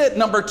sit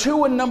number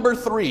 2 and number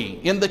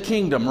 3 in the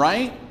kingdom,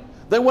 right?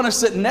 They want to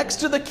sit next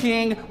to the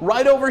king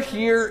right over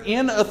here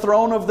in a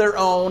throne of their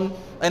own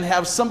and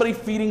have somebody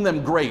feeding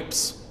them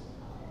grapes.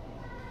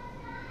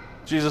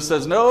 Jesus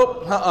says,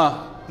 nope,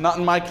 not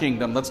in my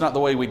kingdom. That's not the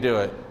way we do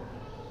it.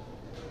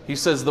 He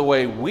says the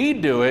way we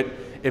do it,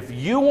 if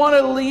you want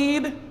to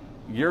lead,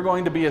 you're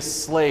going to be a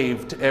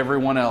slave to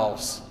everyone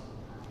else.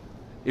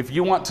 If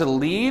you want to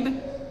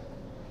lead,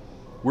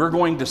 we're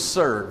going to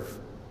serve.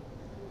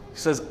 He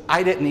says,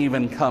 I didn't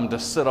even come to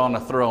sit on a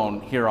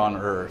throne here on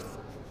earth.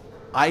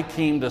 I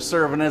came to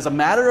serve. And as a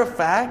matter of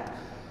fact,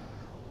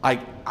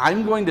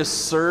 I'm going to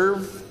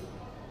serve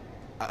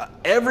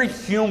every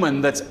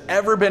human that's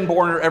ever been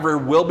born or ever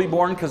will be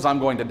born, because I'm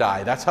going to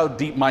die. That's how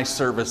deep my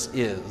service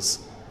is.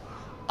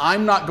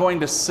 I'm not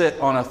going to sit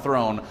on a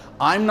throne.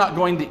 I'm not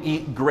going to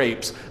eat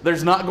grapes.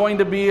 There's not going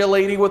to be a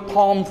lady with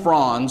palm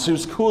fronds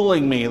who's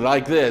cooling me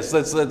like this.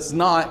 That's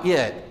not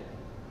it.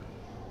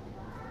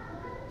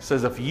 He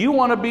says, if you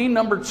want to be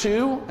number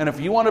 2 and if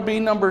you want to be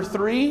number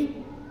 3,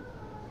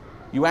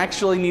 you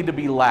actually need to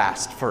be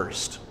last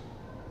first.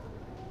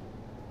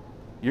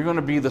 You're going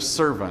to be the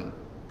servant.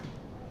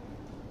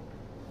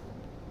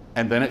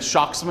 And then it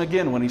shocks him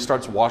again when he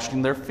starts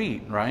washing their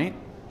feet, right?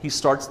 They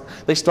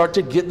start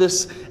to get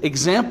this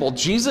example.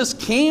 Jesus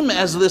came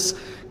as this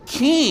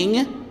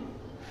king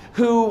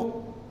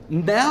who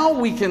now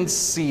we can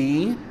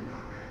see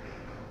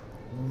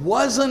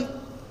wasn't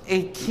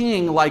a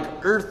king like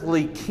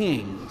earthly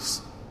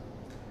kings.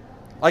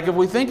 Like if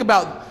we think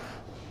about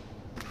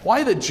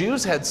why the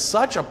Jews had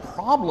such a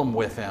problem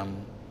with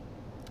him,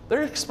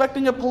 they're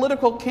expecting a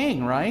political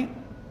king, right?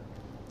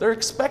 They're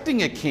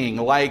expecting a king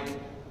like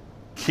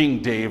King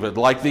David,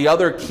 like the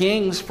other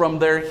kings from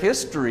their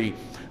history,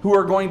 who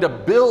are going to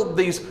build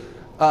these,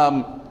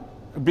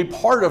 be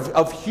part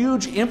of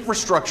huge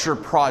infrastructure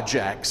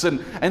projects,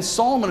 and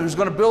Solomon, who's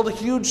going to build a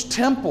huge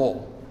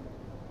temple.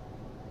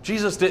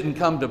 Jesus didn't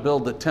come to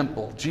build a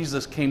temple.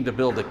 Jesus came to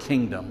build a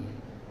kingdom.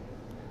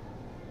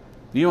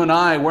 You and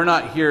I, we're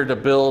not here to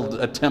build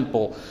a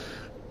temple.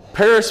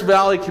 Paris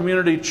Valley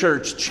Community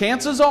Church,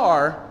 chances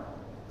are,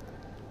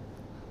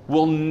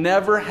 will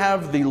never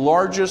have the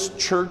largest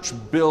church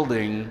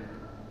building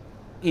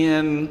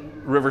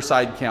in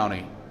Riverside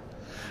County.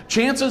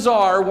 Chances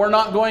are we're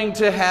not going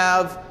to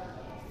have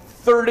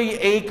 30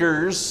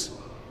 acres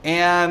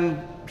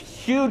and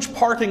huge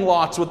parking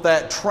lots with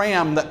that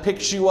tram that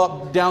picks you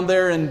up down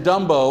there in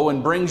Dumbo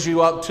and brings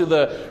you up to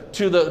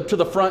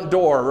the front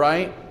door,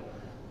 right?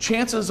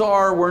 Chances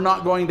are we're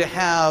not going to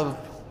have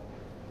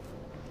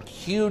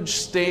huge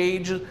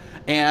stage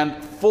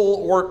and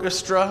full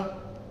orchestra.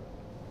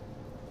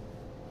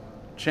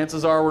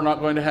 Chances are we're not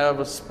going to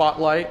have a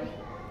spotlight.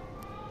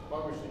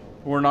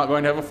 We're not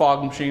going to have a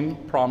fog machine,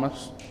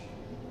 promise.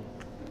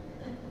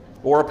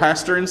 Or a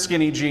pastor in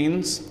skinny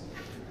jeans.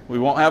 We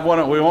won't have one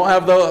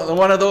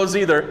of those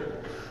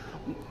either.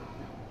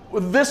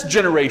 This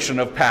generation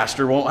of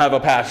pastor won't have a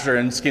pastor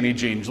in skinny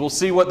jeans. We'll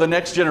see what the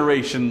next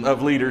generation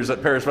of leaders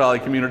at Paris Valley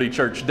Community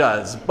Church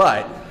does.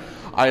 But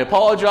I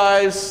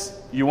apologize,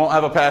 you won't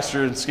have a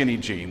pastor in skinny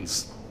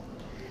jeans.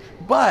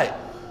 But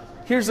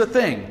here's the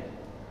thing.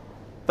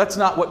 That's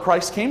not what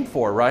Christ came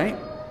for, right?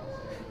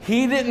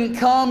 He didn't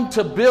come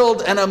to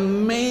build an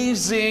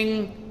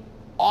amazing,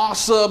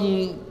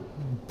 awesome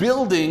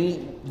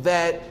building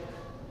that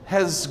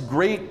has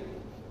great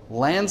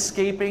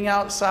landscaping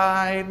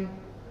outside,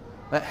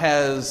 that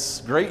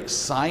has great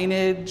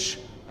signage,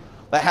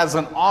 that has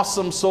an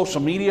awesome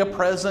social media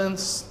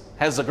presence,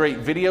 has a great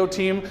video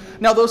team.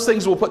 Now, those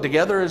things we'll put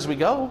together as we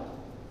go.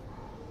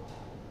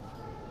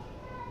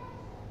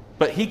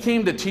 But he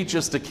came to teach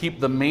us to keep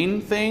the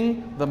main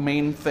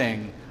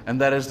thing,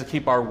 and that is to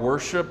keep our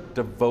worship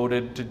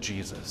devoted to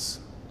Jesus.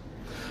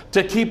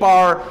 To keep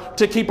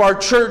our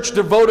church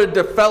devoted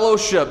to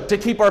fellowship, to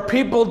keep our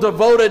people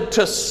devoted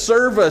to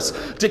service,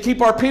 to keep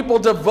our people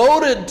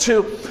devoted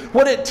to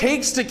what it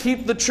takes to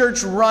keep the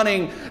church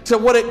running, to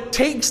what it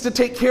takes to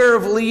take care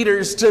of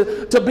leaders,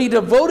 to be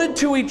devoted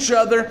to each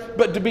other,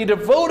 but to be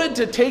devoted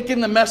to taking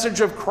the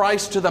message of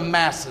Christ to the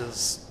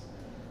masses.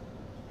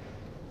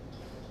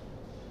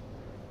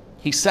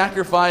 He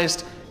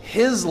sacrificed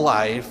his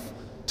life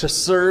to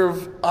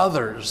serve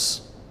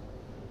others.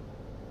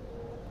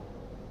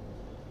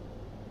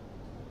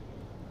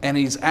 And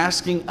he's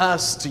asking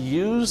us to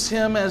use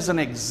him as an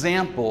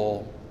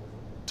example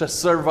to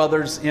serve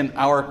others in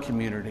our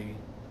community.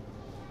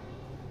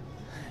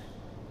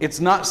 It's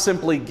not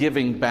simply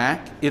giving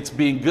back. It's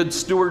being good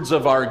stewards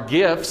of our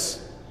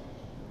gifts,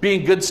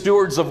 being good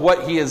stewards of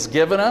what he has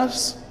given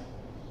us.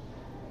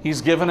 He's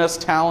given us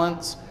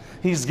talents.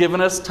 He's given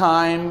us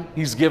time.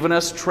 He's given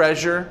us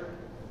treasure.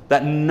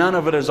 That none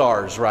of it is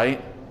ours,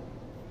 right?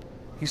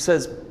 He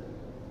says,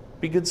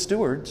 be good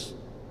stewards.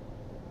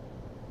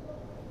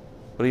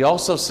 But he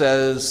also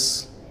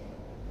says,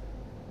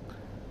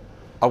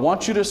 I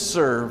want you to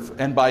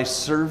serve, and by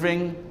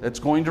serving, it's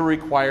going to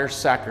require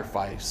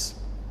sacrifice.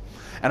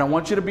 And I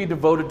want you to be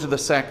devoted to the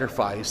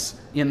sacrifice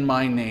in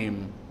my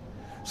name.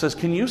 He says,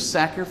 can you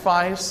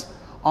sacrifice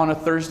on a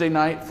Thursday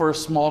night for a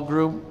small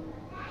group.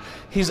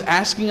 He's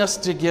asking us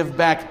to give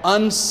back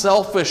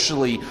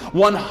unselfishly,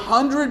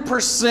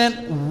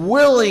 100%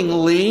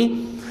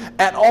 willingly,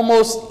 at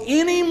almost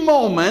any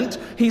moment.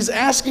 He's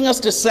asking us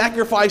to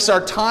sacrifice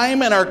our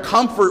time and our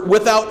comfort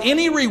without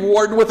any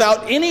reward,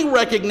 without any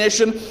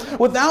recognition,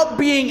 without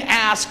being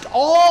asked,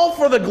 all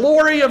for the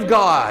glory of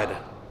God.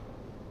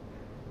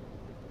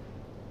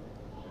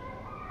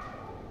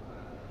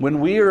 When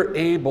we are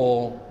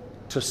able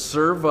to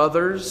serve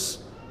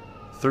others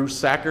through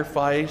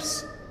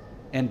sacrifice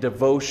and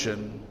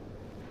devotion,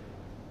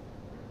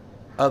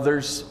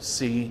 others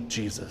see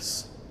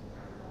Jesus.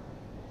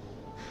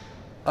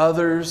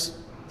 Others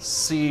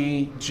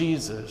see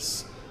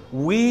Jesus.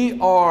 We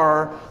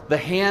are the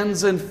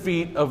hands and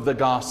feet of the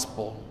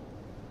gospel.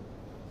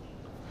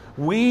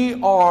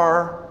 We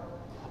are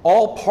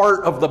all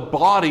part of the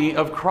body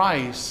of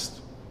Christ.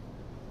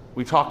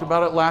 We talked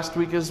about it last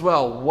week as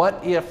well.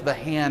 What if the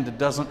hand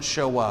doesn't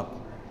show up?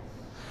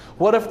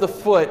 What if the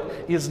foot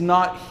is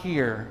not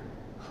here?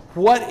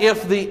 What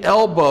if the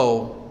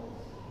elbow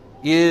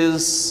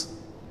is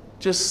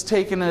just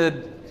taking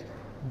a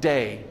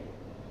day?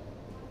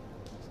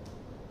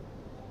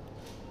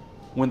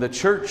 When the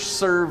church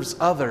serves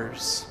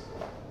others,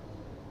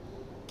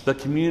 the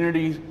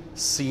community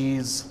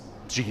sees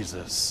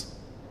Jesus.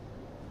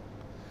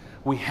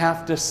 We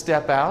have to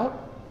step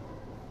out,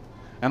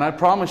 and I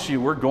promise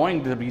you, we're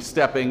going to be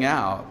stepping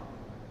out.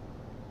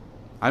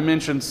 I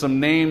mentioned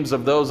some names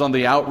of those on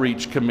the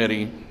outreach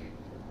committee.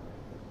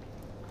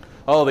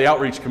 Oh, the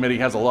outreach committee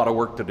has a lot of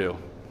work to do.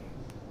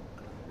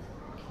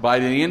 By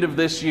the end of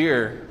this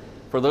year,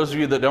 for those of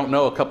you that don't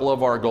know a couple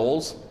of our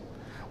goals,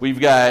 we've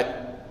got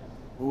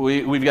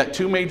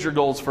two major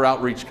goals for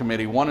Outreach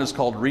Committee. One is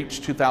called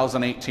Reach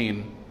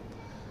 2018.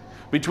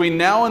 Between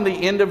now and the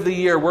end of the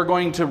year, we're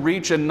going to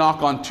reach and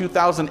knock on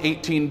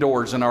 2018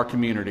 doors in our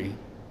community.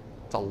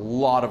 It's a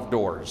lot of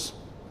doors.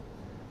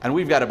 And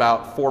we've got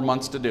about 4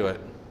 months to do it.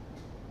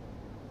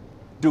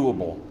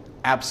 Doable,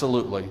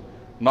 absolutely.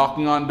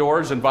 Knocking on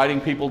doors, inviting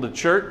people to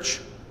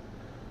church.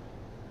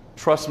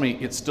 Trust me,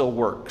 it still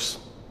works.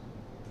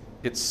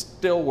 It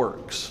still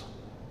works.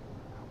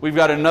 We've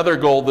got another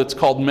goal that's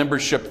called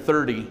Membership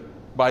 30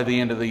 by the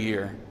end of the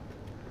year.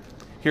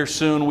 Here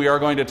soon we are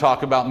going to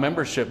talk about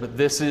membership, but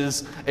this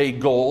is a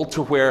goal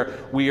to where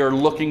we are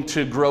looking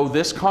to grow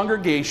this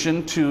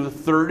congregation to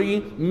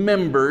 30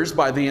 members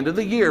by the end of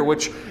the year,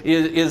 which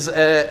is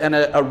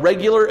a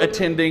regular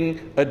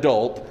attending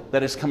adult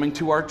that is coming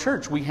to our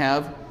church. We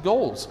have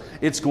goals.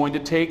 It's going to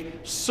take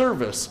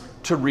service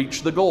to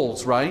reach the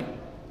goals, right?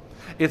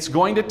 It's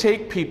going to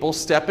take people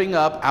stepping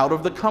up out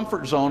of the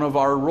comfort zone of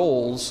our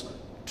roles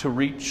to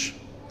reach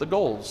the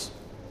goals.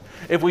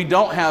 If we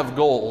don't have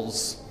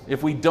goals,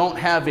 if we don't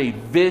have a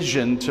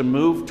vision to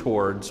move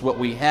towards, what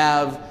we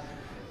have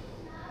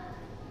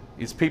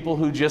is people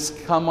who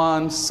just come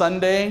on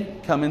Sunday,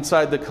 come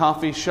inside the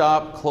coffee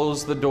shop,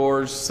 close the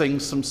doors, sing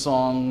some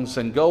songs,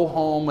 and go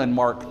home and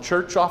mark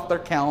church off their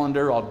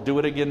calendar. I'll do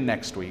it again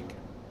next week.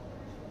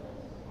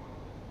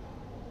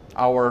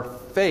 Our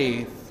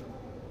faith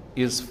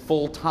is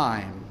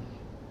full-time.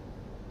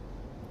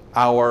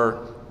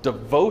 Our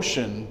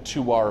devotion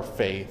to our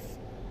faith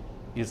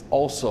is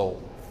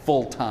also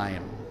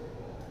full-time.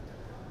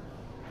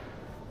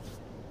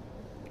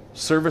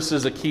 Service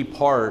is a key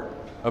part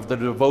of the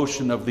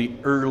devotion of the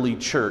early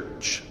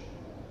church.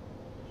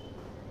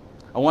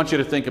 I want you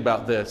to think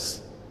about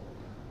this.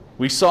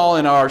 We saw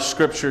in our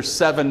scripture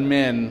 7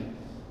 men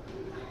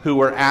who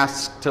were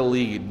asked to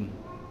lead.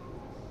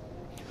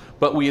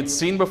 But we had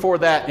seen before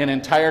that an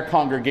entire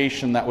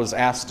congregation that was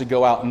asked to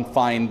go out and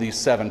find these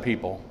 7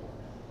 people.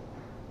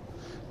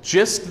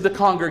 Just the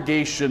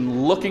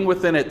congregation looking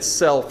within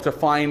itself to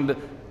find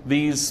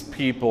these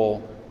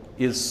people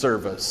is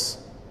service.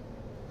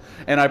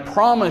 And I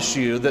promise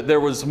you that there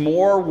was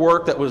more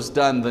work that was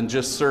done than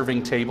just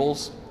serving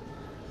tables.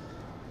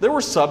 There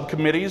were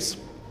subcommittees.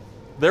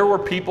 There were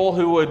people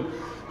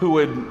who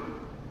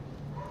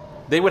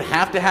would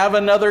have to have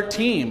another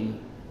team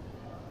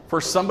for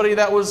somebody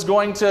that was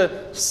going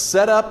to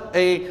set up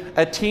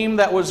a team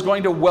that was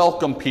going to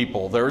welcome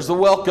people. There's the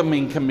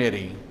welcoming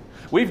committee.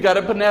 We've got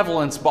a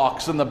benevolence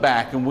box in the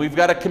back, and we've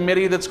got a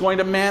committee that's going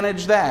to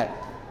manage that.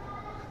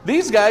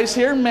 These guys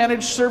here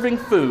manage serving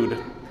food,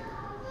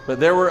 but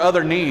there were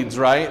other needs,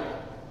 right?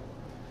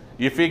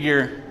 You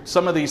figure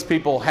some of these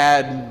people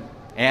had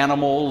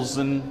animals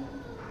and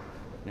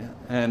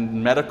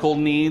medical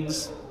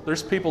needs.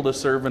 There's people to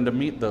serve and to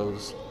meet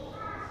those.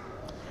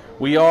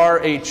 We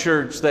are a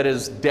church that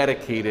is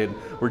dedicated.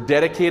 We're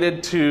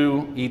dedicated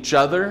to each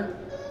other,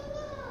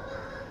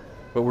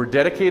 but we're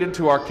dedicated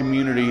to our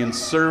community and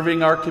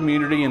serving our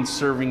community and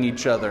serving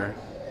each other.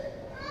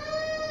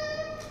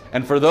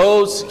 And for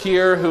those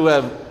here who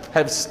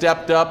have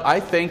stepped up, I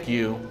thank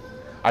you.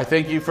 I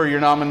thank you for your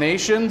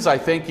nominations. I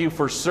thank you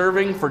for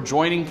serving, for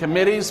joining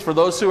committees. For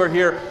those who are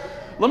here,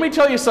 let me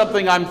tell you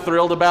something I'm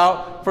thrilled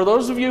about. For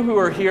those of you who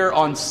are here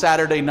on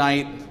Saturday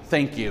night,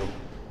 thank you.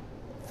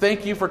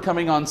 Thank you for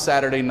coming on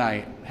Saturday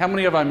night. How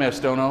many have I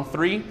missed, Ono?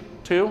 3?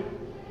 2?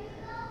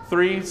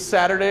 3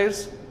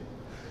 Saturdays.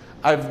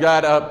 I've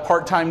got a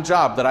part-time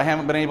job that I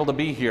haven't been able to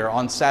be here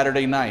on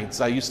Saturday nights.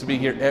 I used to be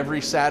here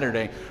every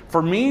Saturday.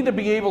 For me to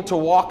be able to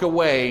walk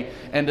away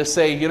and to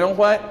say, you know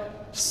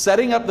what?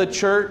 Setting up the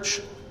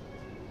church,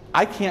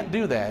 I can't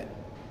do that.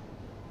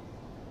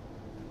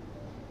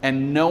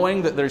 And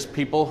knowing that there's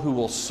people who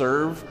will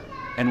serve,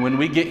 and when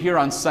we get here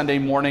on Sunday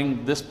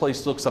morning, this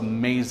place looks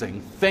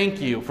amazing. Thank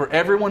you for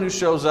everyone who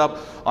shows up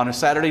on a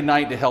Saturday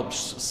night to help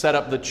set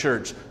up the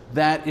church.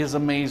 That is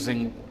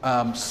amazing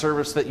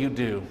service that you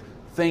do.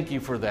 Thank you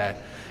for that.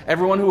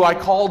 Everyone who I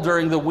call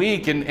during the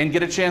week and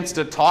get a chance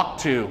to talk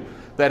to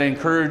that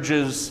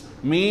encourages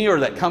me, or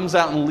that comes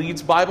out and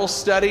leads Bible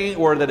study,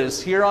 or that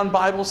is here on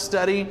Bible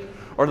study,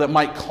 or that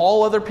might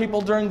call other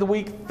people during the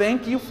week,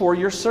 thank you for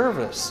your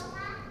service.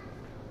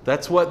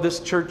 That's what this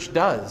church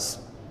does.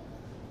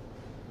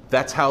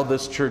 That's how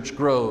this church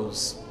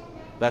grows.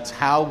 That's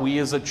how we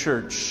as a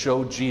church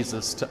show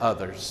Jesus to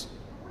others.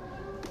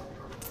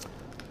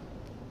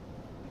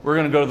 We're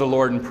going to go to the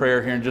Lord in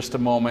prayer here in just a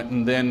moment,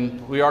 and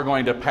then we are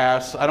going to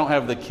pass. I don't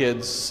have the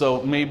kids,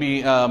 so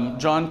maybe,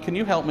 John, can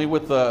you help me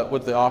with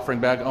the offering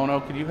bag?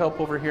 Ono, can you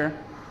help over here?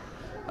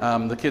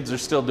 The kids are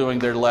still doing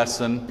their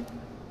lesson.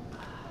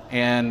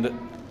 And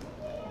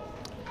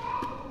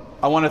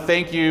I want to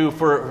thank you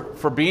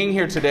for being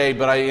here today,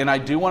 but I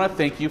do want to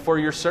thank you for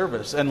your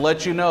service and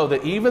let you know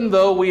that even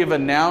though we have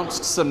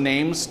announced some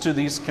names to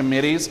these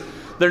committees,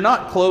 they're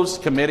not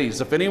closed committees.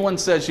 If anyone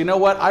says, you know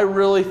what, I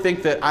really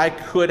think that I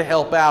could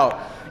help out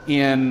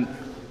in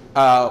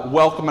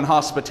welcome and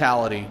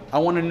hospitality, I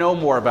want to know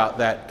more about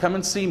that, come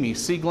and see me,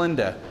 see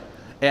Glenda,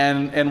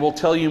 and we'll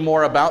tell you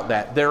more about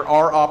that. There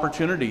are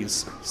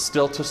opportunities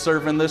still to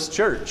serve in this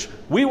church.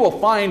 We will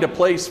find a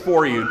place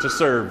for you to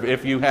serve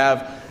if you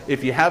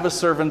have a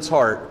servant's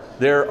heart.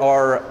 There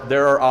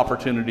are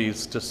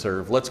opportunities to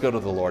serve. Let's go to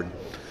the Lord.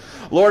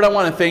 Lord, I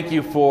want to thank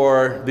you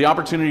for the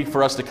opportunity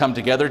for us to come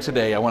together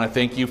today. I want to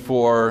thank you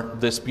for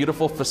this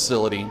beautiful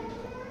facility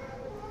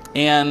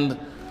and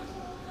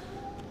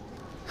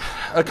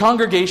a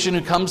congregation who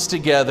comes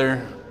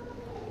together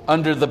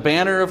under the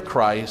banner of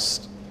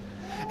Christ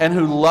and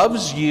who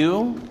loves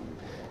you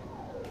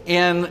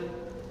and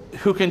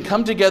who can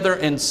come together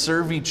and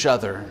serve each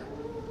other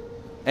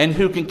and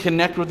who can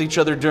connect with each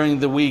other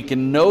during the week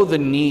and know the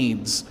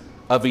needs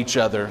of each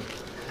other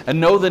and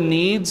know the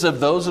needs of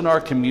those in our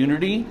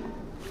community.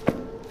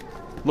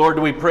 Lord,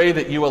 we pray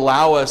that you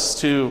allow us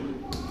to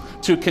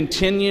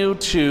continue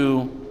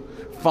to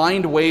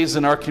find ways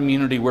in our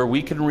community where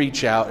we can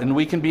reach out and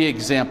we can be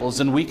examples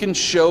and we can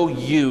show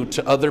you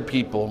to other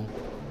people.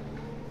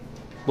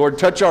 Lord,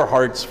 touch our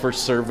hearts for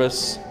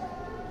service.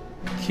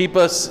 Keep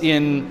us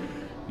in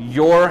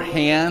your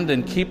hand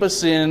and keep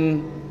us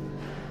on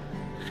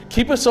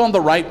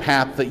the right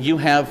path that you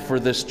have for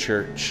this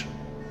church.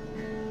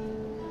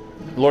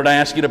 Lord, I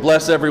ask you to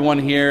bless everyone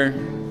here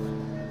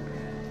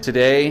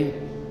today.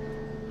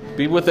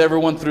 Be with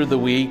everyone through the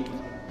week.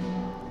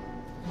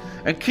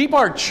 And keep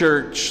our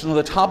church on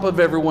the top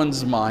of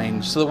everyone's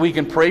mind so that we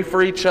can pray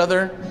for each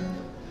other.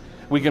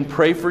 We can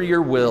pray for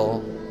your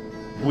will.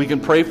 We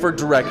can pray for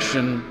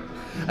direction.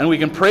 And we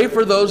can pray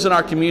for those in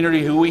our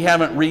community who we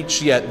haven't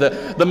reached yet.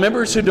 The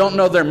members who don't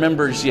know their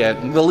members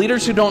yet. The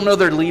leaders who don't know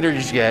their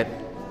leaders yet.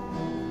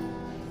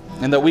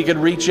 And that we can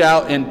reach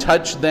out and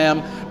touch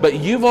them. But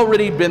you've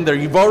already been there.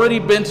 You've already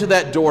been to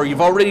that door. You've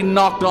already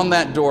knocked on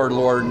that door,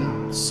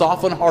 Lord.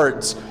 Soften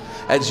hearts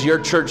as your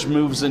church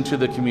moves into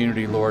the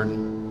community, Lord.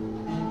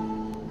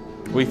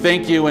 We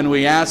thank you and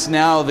we ask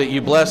now that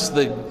you bless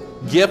the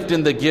gift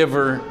and the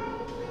giver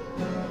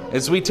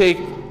as we take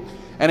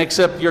and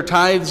accept your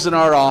tithes and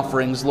our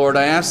offerings, Lord.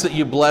 I ask that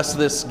you bless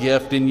this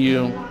gift and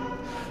you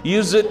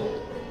use it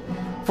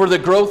for the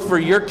growth for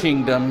your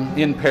kingdom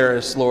in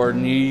Paris, Lord.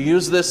 And you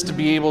use this to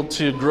be able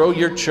to grow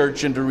your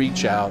church and to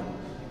reach out.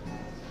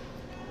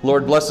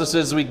 Lord, bless us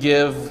as we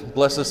give.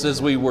 Bless us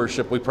as we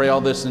worship. We pray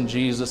all this in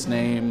Jesus'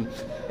 name.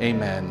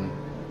 Amen.